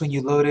notice when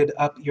you loaded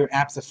up your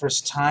app the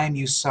first time,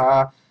 you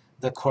saw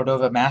the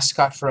Cordova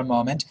mascot for a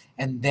moment,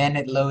 and then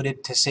it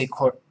loaded to say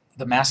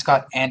the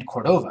mascot and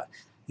Cordova?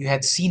 You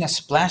had seen a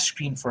splash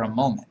screen for a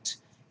moment.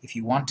 If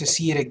you want to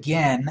see it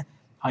again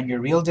on your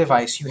real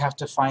device, you have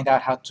to find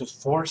out how to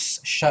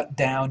force shut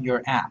down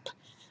your app.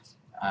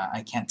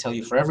 I can't tell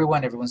you for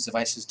everyone. Everyone's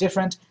device is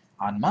different.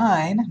 On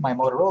mine, my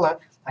Motorola,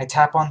 I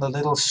tap on the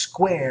little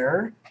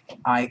square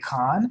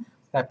icon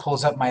that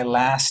pulls up my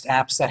last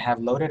apps that have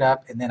loaded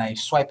up, and then I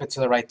swipe it to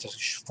the right to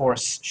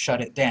force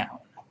shut it down.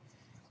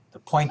 The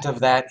point of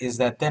that is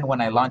that then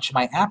when I launch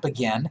my app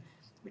again,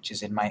 which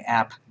is in my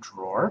app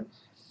drawer,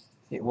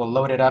 it will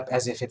load it up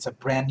as if it's a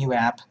brand new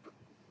app,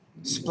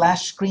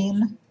 splash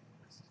screen,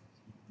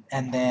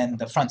 and then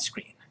the front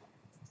screen.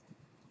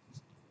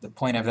 The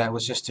point of that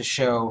was just to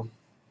show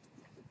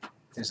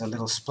there's a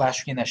little splash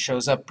screen that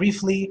shows up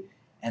briefly,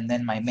 and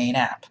then my main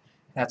app.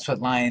 That's what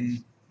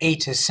line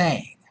 8 is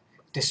saying.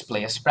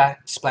 Display a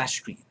splash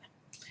screen.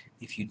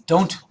 If you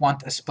don't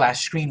want a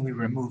splash screen, we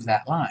remove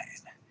that line.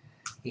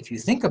 If you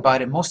think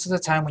about it, most of the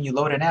time when you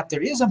load an app,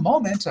 there is a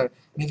moment,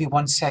 maybe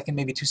 1 second,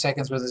 maybe 2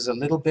 seconds, where there's a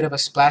little bit of a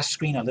splash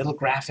screen, a little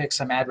graphic,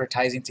 some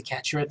advertising to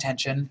catch your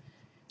attention,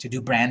 to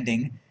do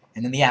branding,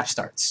 and then the app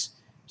starts.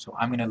 So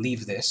I'm going to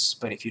leave this,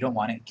 but if you don't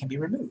want it, it can be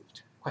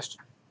removed.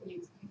 Question?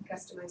 You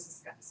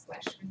customize the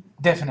splash screen?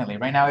 Definitely.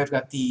 Right now we've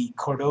got the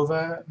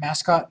Cordova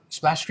mascot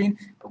splash screen,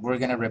 but we're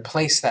going to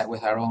replace that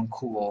with our own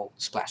cool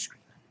splash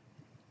screen.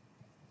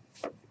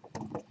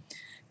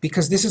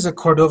 Because this is a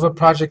Cordova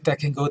project that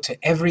can go to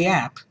every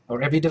app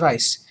or every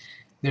device,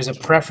 there's a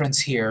preference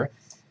here.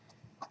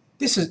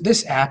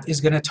 This app is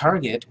going to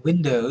target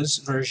Windows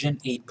version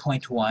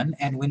 8.1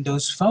 and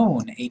Windows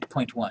Phone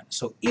 8.1.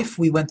 So if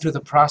we went through the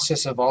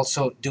process of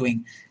also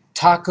doing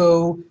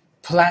Taco,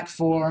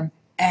 Platform,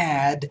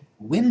 Add,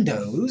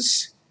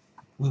 Windows,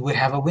 we would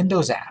have a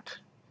Windows app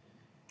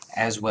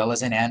as well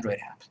as an Android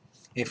app.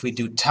 If we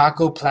do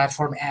Taco,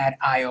 Platform, Add,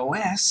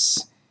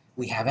 iOS,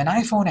 we have an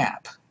iPhone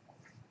app.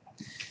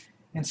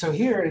 And so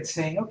here it's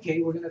saying,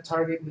 okay, we're going to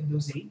target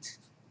Windows 8.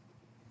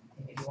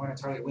 And if you want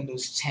to target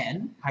Windows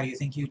 10, how do you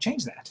think you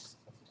change that?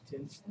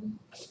 10.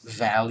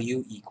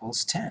 Value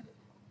equals 10.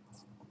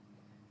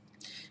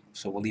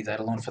 So we'll leave that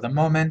alone for the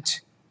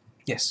moment.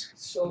 Yes?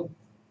 So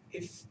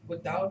if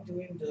without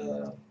doing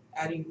the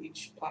adding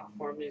each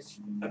platform is,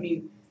 I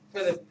mean,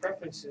 for the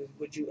preferences,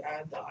 would you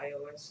add the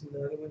iOS and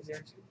the other ones there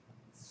too?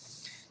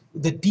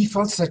 The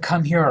defaults that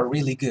come here are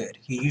really good.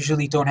 You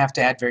usually don't have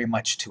to add very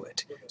much to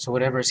it. So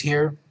whatever is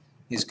here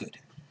is good.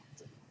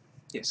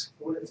 Yes?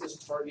 When it says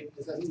target,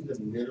 does that mean the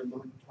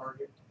minimum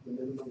target? The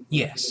minimum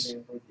Yes. version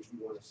of Android that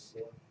you want to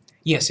select?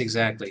 Yes,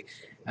 exactly.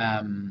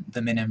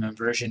 The minimum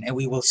version. And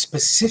we will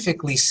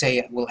specifically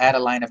say, we'll add a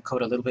line of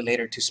code a little bit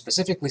later to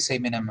specifically say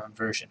minimum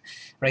version.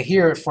 Right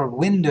here for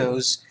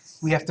Windows,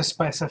 we have to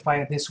specify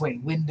it this way.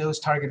 Windows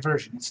target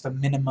version. It's the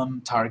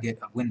minimum target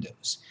of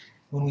Windows.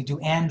 When we do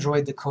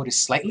Android, the code is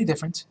slightly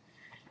different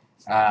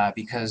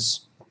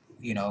because,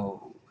 you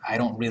know, I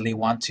don't really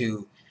want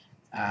to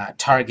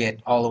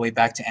target all the way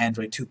back to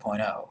Android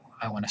 2.0.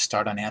 I want to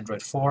start on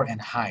Android 4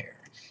 and higher.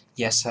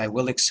 Yes, I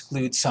will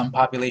exclude some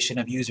population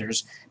of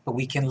users, but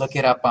we can look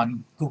it up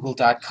on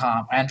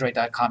google.com,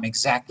 android.com,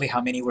 exactly how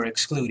many we're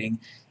excluding,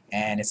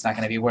 and it's not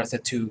going to be worth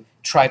it to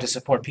try to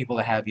support people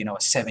that have, you know, a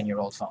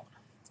 7-year-old phone.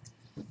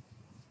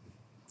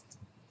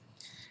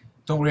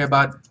 Don't worry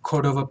about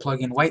Cordova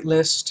plugin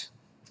whitelist.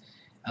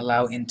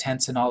 Allow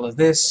intents and all of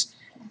this.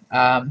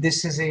 Our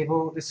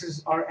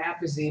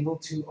app is able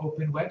to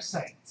open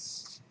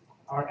websites.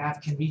 Our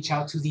app can reach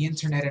out to the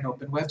internet and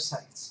open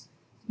websites.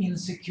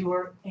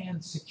 Insecure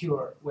and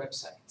secure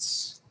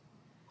websites.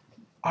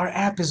 Our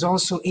app is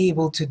also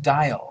able to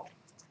dial.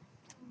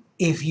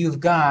 If you've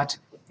got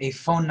a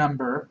phone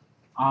number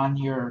on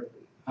your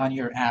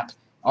app,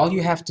 all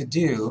you have to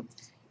do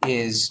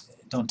is,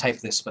 don't type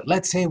this, but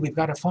let's say we've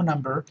got a phone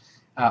number,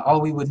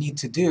 all we would need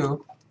to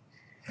do,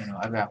 you know,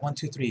 I've got 1,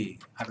 2, 3,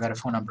 I've got a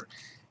phone number.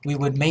 We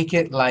would make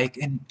it like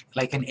an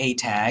A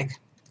tag,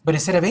 but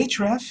instead of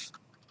href,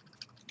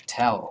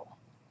 tel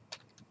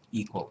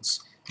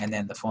equals, and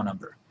then the phone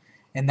number.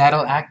 And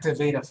that'll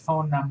activate a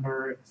phone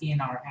number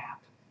in our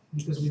app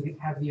because we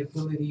have the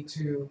ability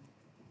to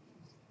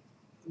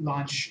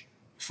launch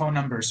phone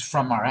numbers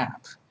from our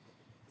app.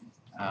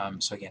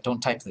 So again, don't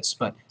type this,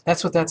 but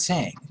that's what that's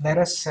saying. Let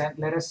us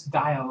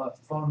dial a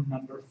phone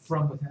number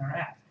from within our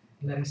app.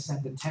 Let us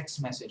send a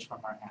text message from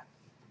our app.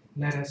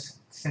 Let us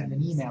send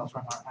an email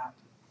from our app.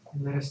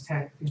 And let us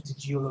tap into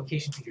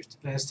geolocation features.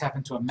 Let us tap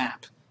into a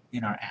map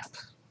in our app.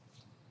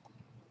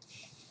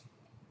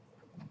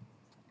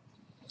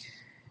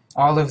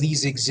 All of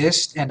these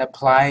exist and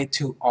apply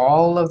to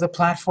all of the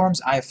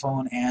platforms,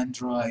 iPhone,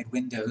 Android,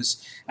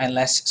 Windows,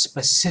 unless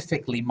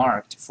specifically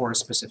marked for a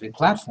specific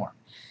platform.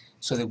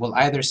 So that we'll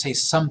either say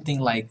something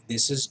like,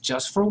 this is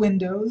just for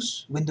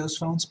Windows, Windows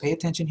phones, pay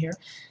attention here,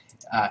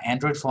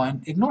 Android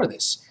phone, ignore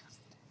this.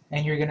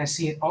 And you're going to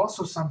see it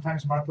also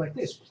sometimes marked like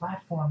this,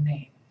 platform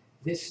name.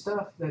 This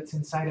stuff that's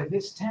inside of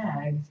this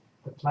tag,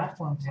 the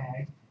platform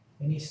tag,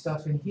 any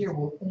stuff in here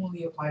will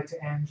only apply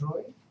to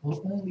Android,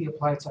 will only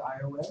apply to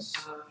iOS,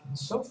 and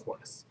so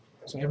forth.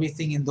 So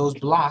everything in those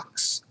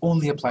blocks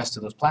only applies to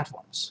those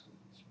platforms.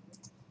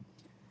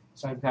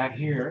 So I've got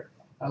here,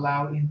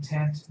 allow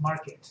intent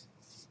market.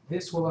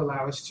 This will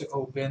allow us to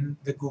open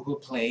the Google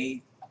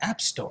Play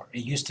App Store.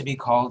 It used to be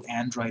called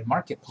Android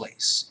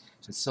Marketplace,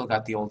 so it's still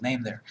got the old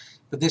name there.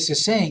 But this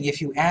is saying if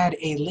you add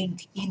a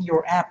link in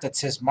your app that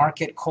says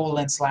market : /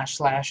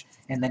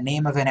 and the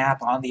name of an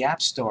app on the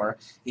App Store,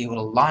 it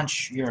will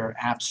launch your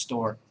App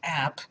Store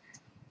app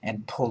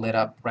and pull it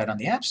up right on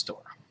the App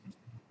Store.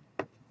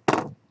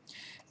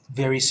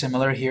 Very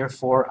similar here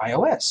for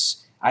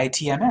iOS.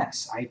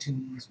 ITMS,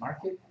 iTunes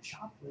Market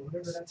Shop, or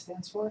whatever that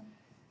stands for,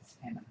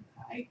 and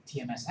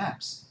ITMS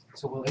apps.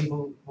 So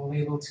we'll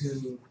able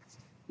to,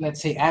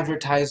 let's say,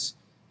 advertise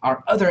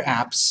our other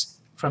apps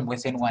from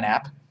within one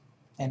app,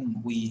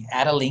 and we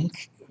add a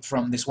link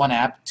from this one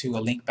app to a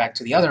link back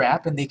to the other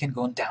app, and they can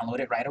go and download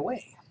it right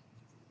away.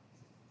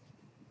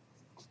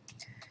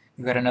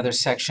 We've got another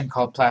section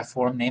called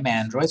Platform Name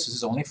Android. So this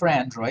is only for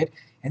Android,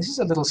 and this is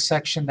a little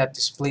section that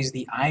displays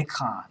the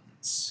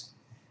icons.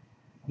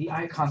 The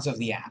icons of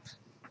the app.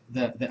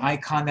 The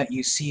icon that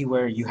you see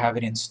where you have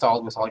it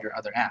installed with all your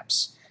other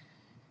apps.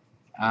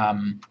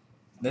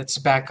 Let's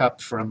back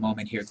up for a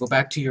moment here. Go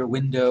back to your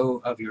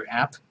window of your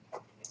app.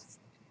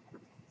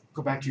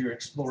 Go back to your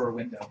Explorer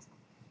window.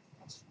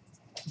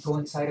 Go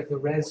inside of the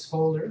Res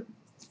folder.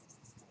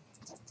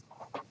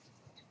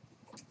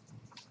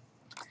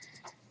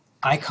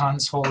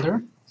 Icons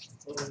folder.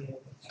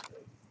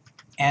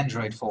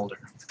 Android folder.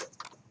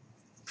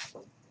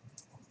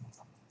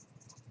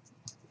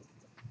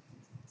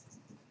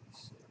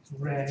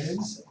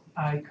 Res,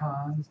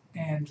 icons,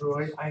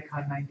 Android,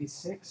 icon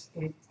 96,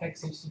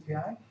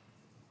 XHCPI,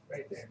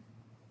 right there.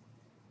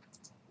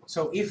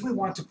 So if we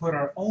want to put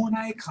our own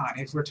icon,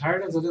 if we're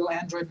tired of the little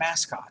Android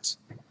mascot,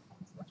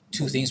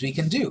 two things we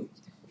can do.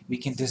 We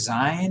can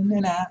design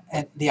an app,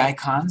 the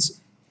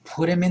icons,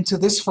 put them into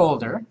this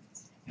folder,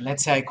 and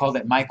let's say I call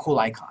it My Cool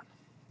Icon.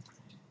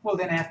 Well,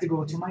 then I have to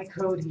go to my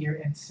code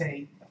here and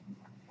say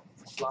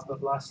blah blah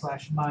blah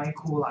 / My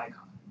Cool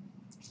Icon.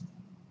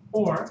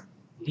 Or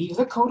leave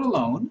the code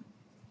alone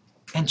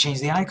and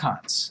change the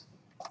icons.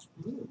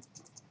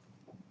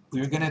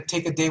 We're going to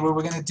take a day where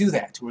we're going to do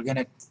that. We're going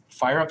to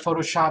fire up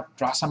Photoshop,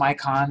 draw some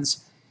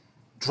icons,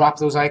 drop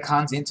those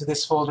icons into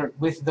this folder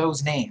with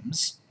those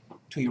names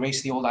to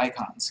erase the old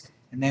icons.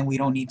 And then we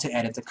don't need to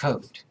edit the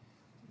code.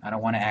 I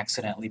don't want to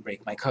accidentally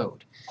break my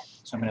code.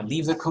 So I'm going to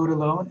leave the code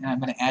alone, and I'm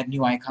going to add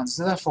new icons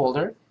to that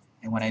folder.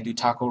 And when I do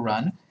taco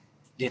run,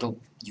 it'll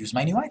use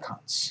my new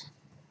icons.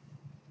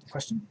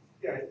 Question?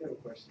 Yeah, I have a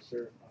question,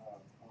 sir.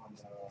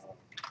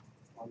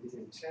 On the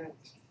intent,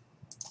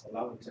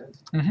 allow intent,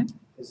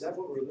 is that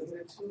what we're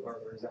limited to, or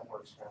is that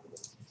more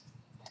expandable?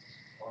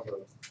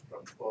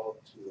 From 12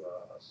 to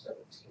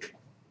 17.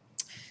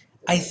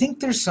 I think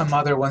there's some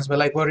other ones, but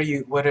like, what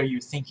are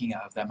you thinking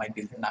of that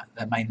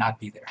might not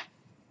be there?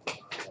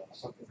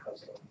 Something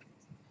custom.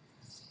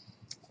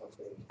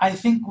 Something. I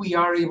think we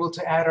are able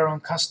to add our own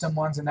custom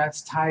ones, and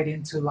that's tied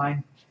into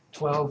line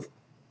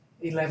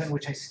 1211,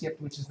 which I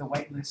skipped, which is the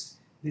whitelist.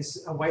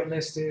 This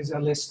whitelist is a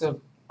list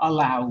of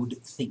allowed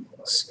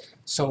things.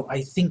 So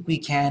I think we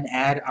can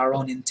add our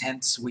own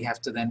intents. We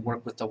have to then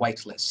work with the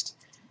whitelist.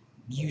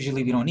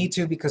 Usually we don't need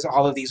to because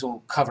all of these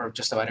will cover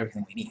just about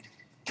everything we need.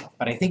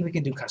 But I think we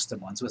can do custom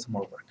ones with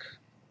more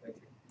work. Thank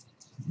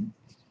you.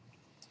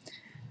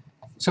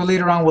 So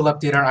later on we'll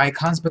update our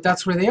icons, but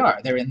that's where they are.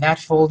 They're in that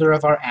folder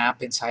of our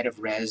app, inside of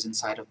Res,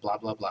 inside of blah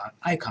blah blah,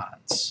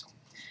 icons.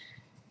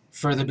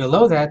 Further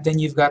below that, then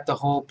you've got the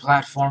whole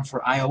platform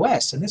for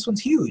iOS, and this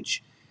one's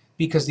huge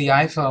because the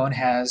iPhone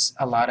has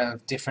a lot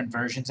of different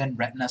versions and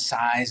retina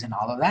size and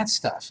all of that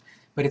stuff.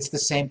 But it's the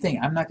same thing.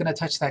 I'm not going to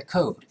touch that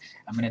code.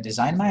 I'm going to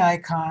design my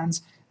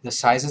icons, the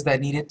sizes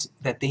that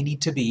they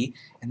need to be,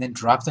 and then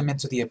drop them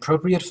into the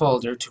appropriate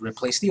folder to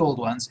replace the old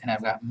ones, and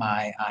I've got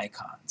my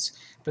icons.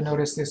 But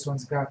notice this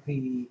one's got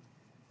the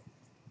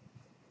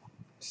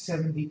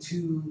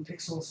 72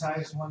 pixel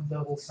size one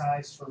double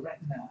size for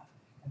retina,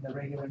 and the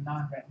regular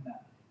non-retina,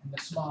 and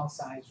the small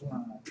size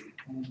one,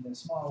 and the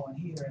small one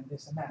here, and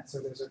this and that. So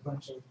there's a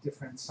bunch of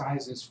different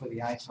sizes for the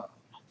iPhone.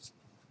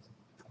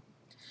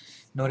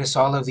 Notice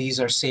all of these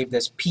are saved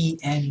as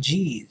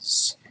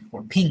PNGs,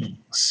 or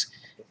PNGs.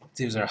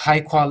 These are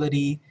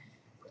high-quality,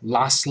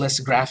 lossless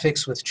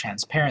graphics with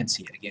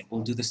transparency. Again,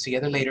 we'll do this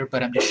together later,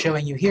 but I'm just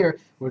showing you here,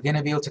 we're going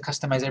to be able to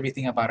customize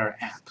everything about our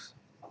app.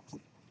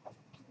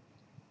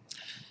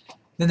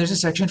 Then there's a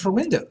section for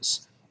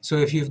Windows. So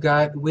if you've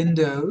got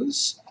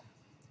Windows,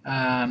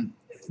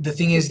 the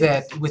thing is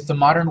that with the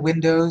modern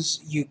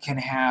Windows, you can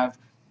have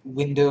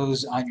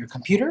Windows on your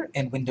computer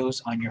and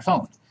Windows on your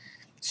phone.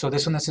 So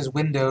this one that says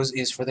Windows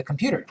is for the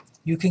computer.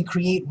 You can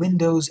create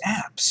Windows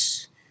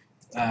apps,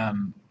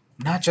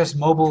 not just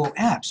mobile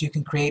apps. You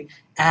can create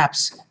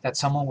apps that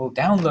someone will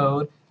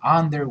download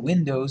on their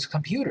Windows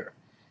computer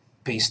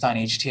based on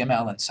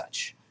HTML and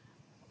such.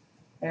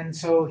 And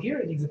so here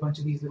it needs a bunch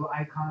of these little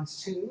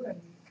icons too, and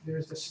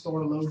there's the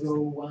store logo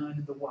one,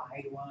 and the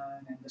wide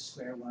one, and the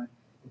square one.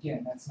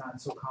 Again, that's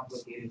not so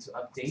complicated to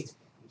update.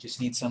 We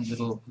just need some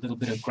little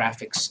bit of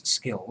graphics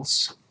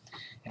skills.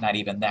 And not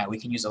even that, we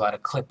can use a lot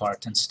of clip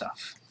art and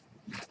stuff.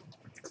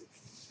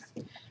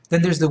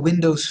 Then there's the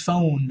Windows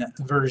Phone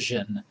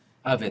version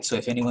of it. So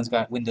if anyone's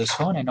got Windows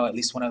Phone, I know at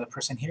least one other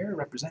person here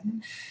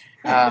representing,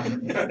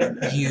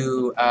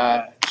 you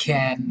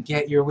can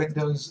get your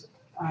Windows,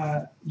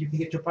 you can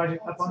get your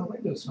project up on a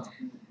Windows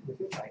Phone with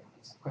your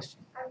icons. Question?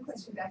 I have a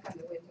question back on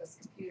the Windows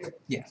computer.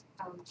 Yeah.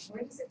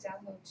 Where does it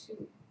download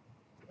to?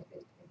 If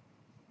it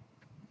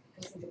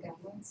goes into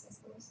downloads, I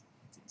suppose?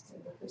 To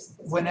the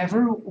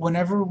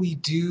Whenever we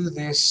do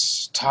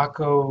this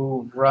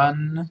taco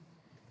run,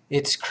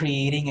 it's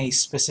creating a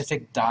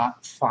specific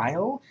dot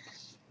file.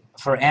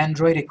 For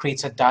Android, it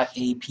creates a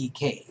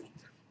 .apk.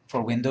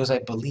 For Windows, I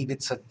believe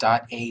it's a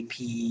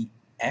 .apx.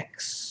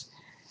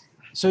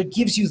 So it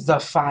gives you the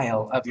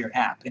file of your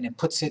app, and it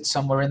puts it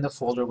somewhere in the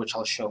folder, which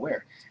I'll show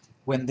where.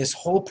 When this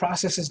whole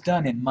process is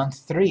done in month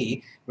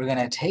 3, we're going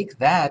to take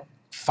that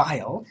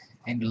file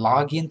and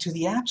log into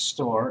the App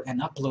Store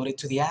and upload it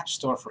to the App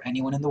Store for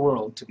anyone in the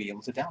world to be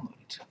able to download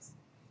it.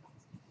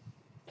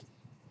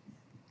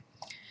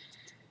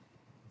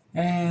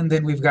 And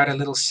then we've got a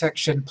little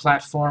section,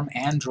 Platform,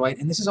 Android,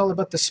 and this is all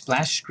about the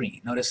splash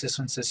screen. Notice this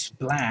one says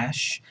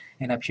Splash,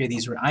 and up here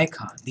these are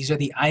icons. These are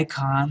the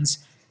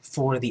icons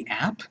for the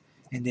app,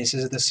 and this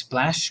is the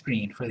splash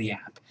screen for the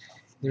app.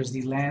 There's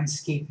the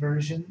landscape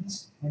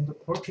versions and the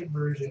portrait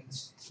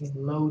versions in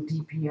low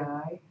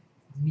DPI,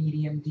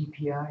 medium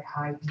DPI,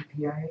 high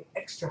DPI,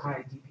 extra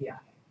high DPI.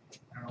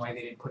 I don't know why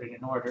they didn't put it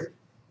in order.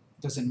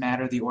 Doesn't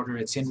matter the order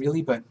it's in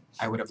really, but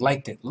I would have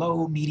liked it.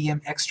 Low,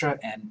 medium, extra,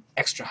 and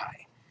extra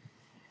high.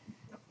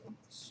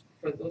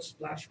 For those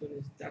splash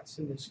screens, that's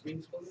in the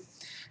screens folder?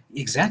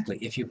 Exactly.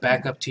 If you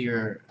back up to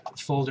your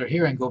folder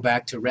here and go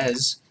back to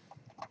Res,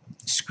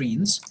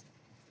 Screens,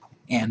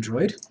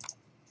 Android,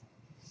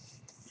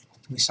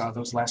 we saw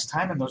those last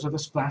time, and those are the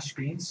splash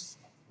screens.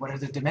 What are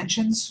the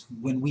dimensions?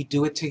 When we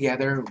do it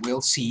together,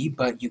 we'll see,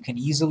 but you can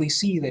easily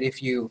see that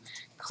if you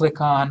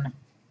click on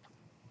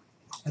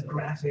a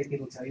graphic,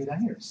 it'll tell you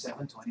down here,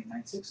 720,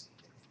 960.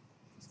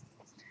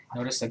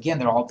 Notice again,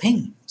 they're all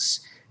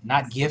pings,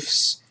 not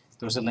GIFs.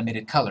 Those are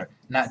limited color.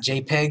 Not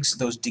JPEGs,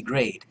 those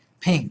degrade.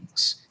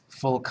 Pings,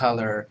 full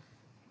color,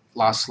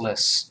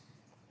 lossless,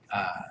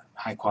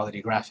 high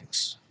quality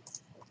graphics.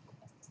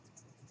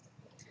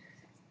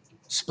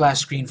 Splash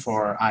screen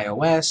for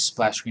iOS,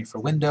 splash screen for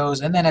Windows,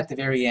 and then at the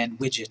very end,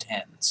 widget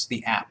ends,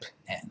 the app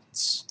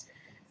ends.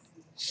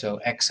 So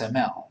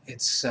XML,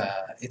 it's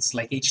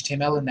like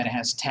HTML in that it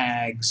has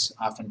tags,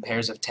 often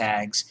pairs of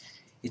tags.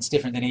 It's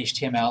different than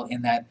HTML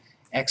in that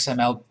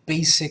XML,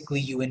 basically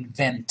you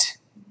invent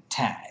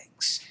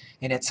tags,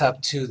 and it's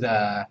up to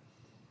the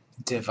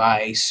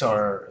device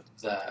or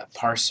the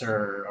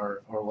parser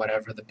or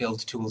whatever, the build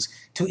tools,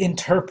 to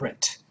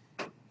interpret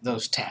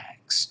those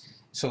tags.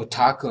 So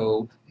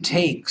Taco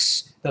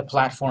takes the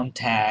platform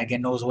tag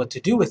and knows what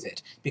to do with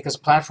it, because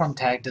platform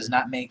tag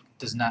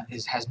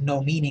has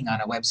no meaning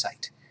on a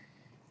website.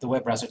 The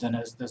web browser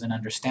doesn't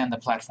understand the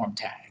platform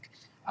tag.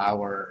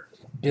 Our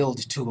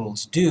build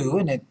tools do,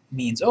 and it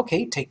means,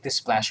 okay, take this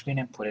splash screen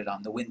and put it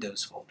on the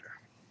Windows folder.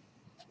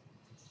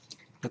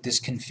 But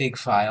this config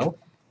file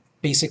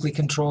basically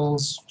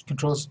controls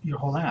your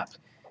whole app.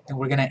 And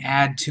we're going to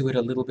add to it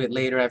a little bit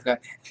later. I've got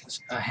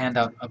a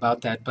handout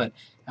about that, but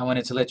I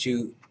wanted to let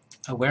you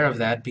aware of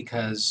that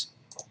because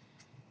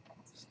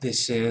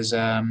this is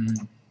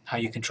how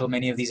you control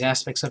many of these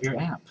aspects of your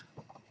app.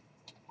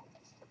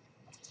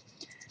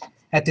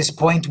 At this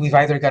point, we've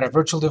either got a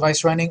virtual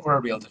device running or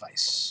a real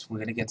device. We're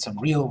going to get some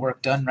real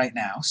work done right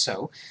now,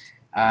 so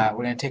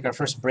we're going to take our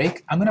first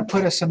break. I'm going to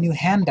put some new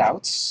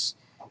handouts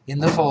in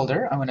the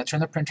folder. I'm going to turn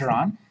the printer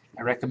on.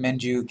 I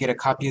recommend you get a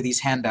copy of these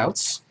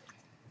handouts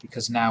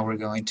because now we're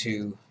going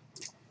to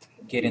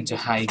get into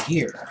high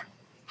gear.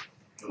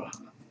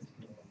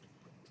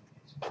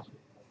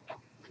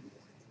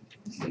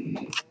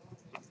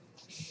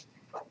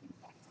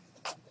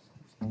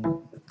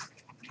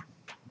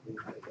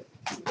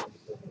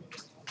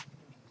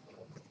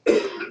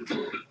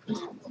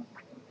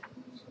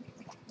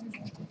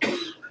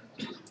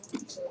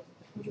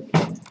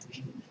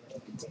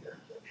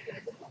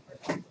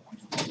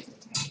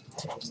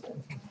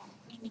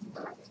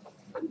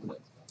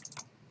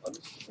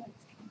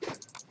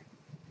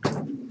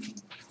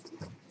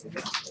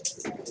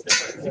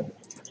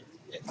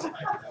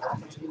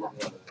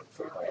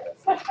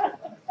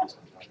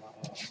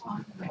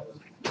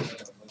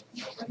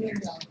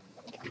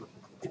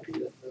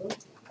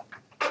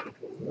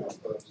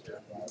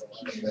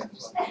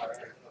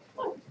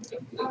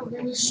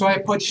 So I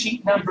put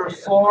sheet number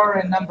 4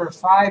 and number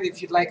 5.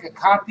 If you'd like a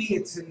copy,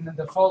 it's in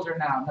the folder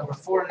now, number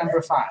 4 and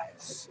number 5.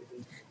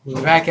 We'll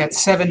be back at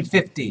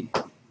 7:50.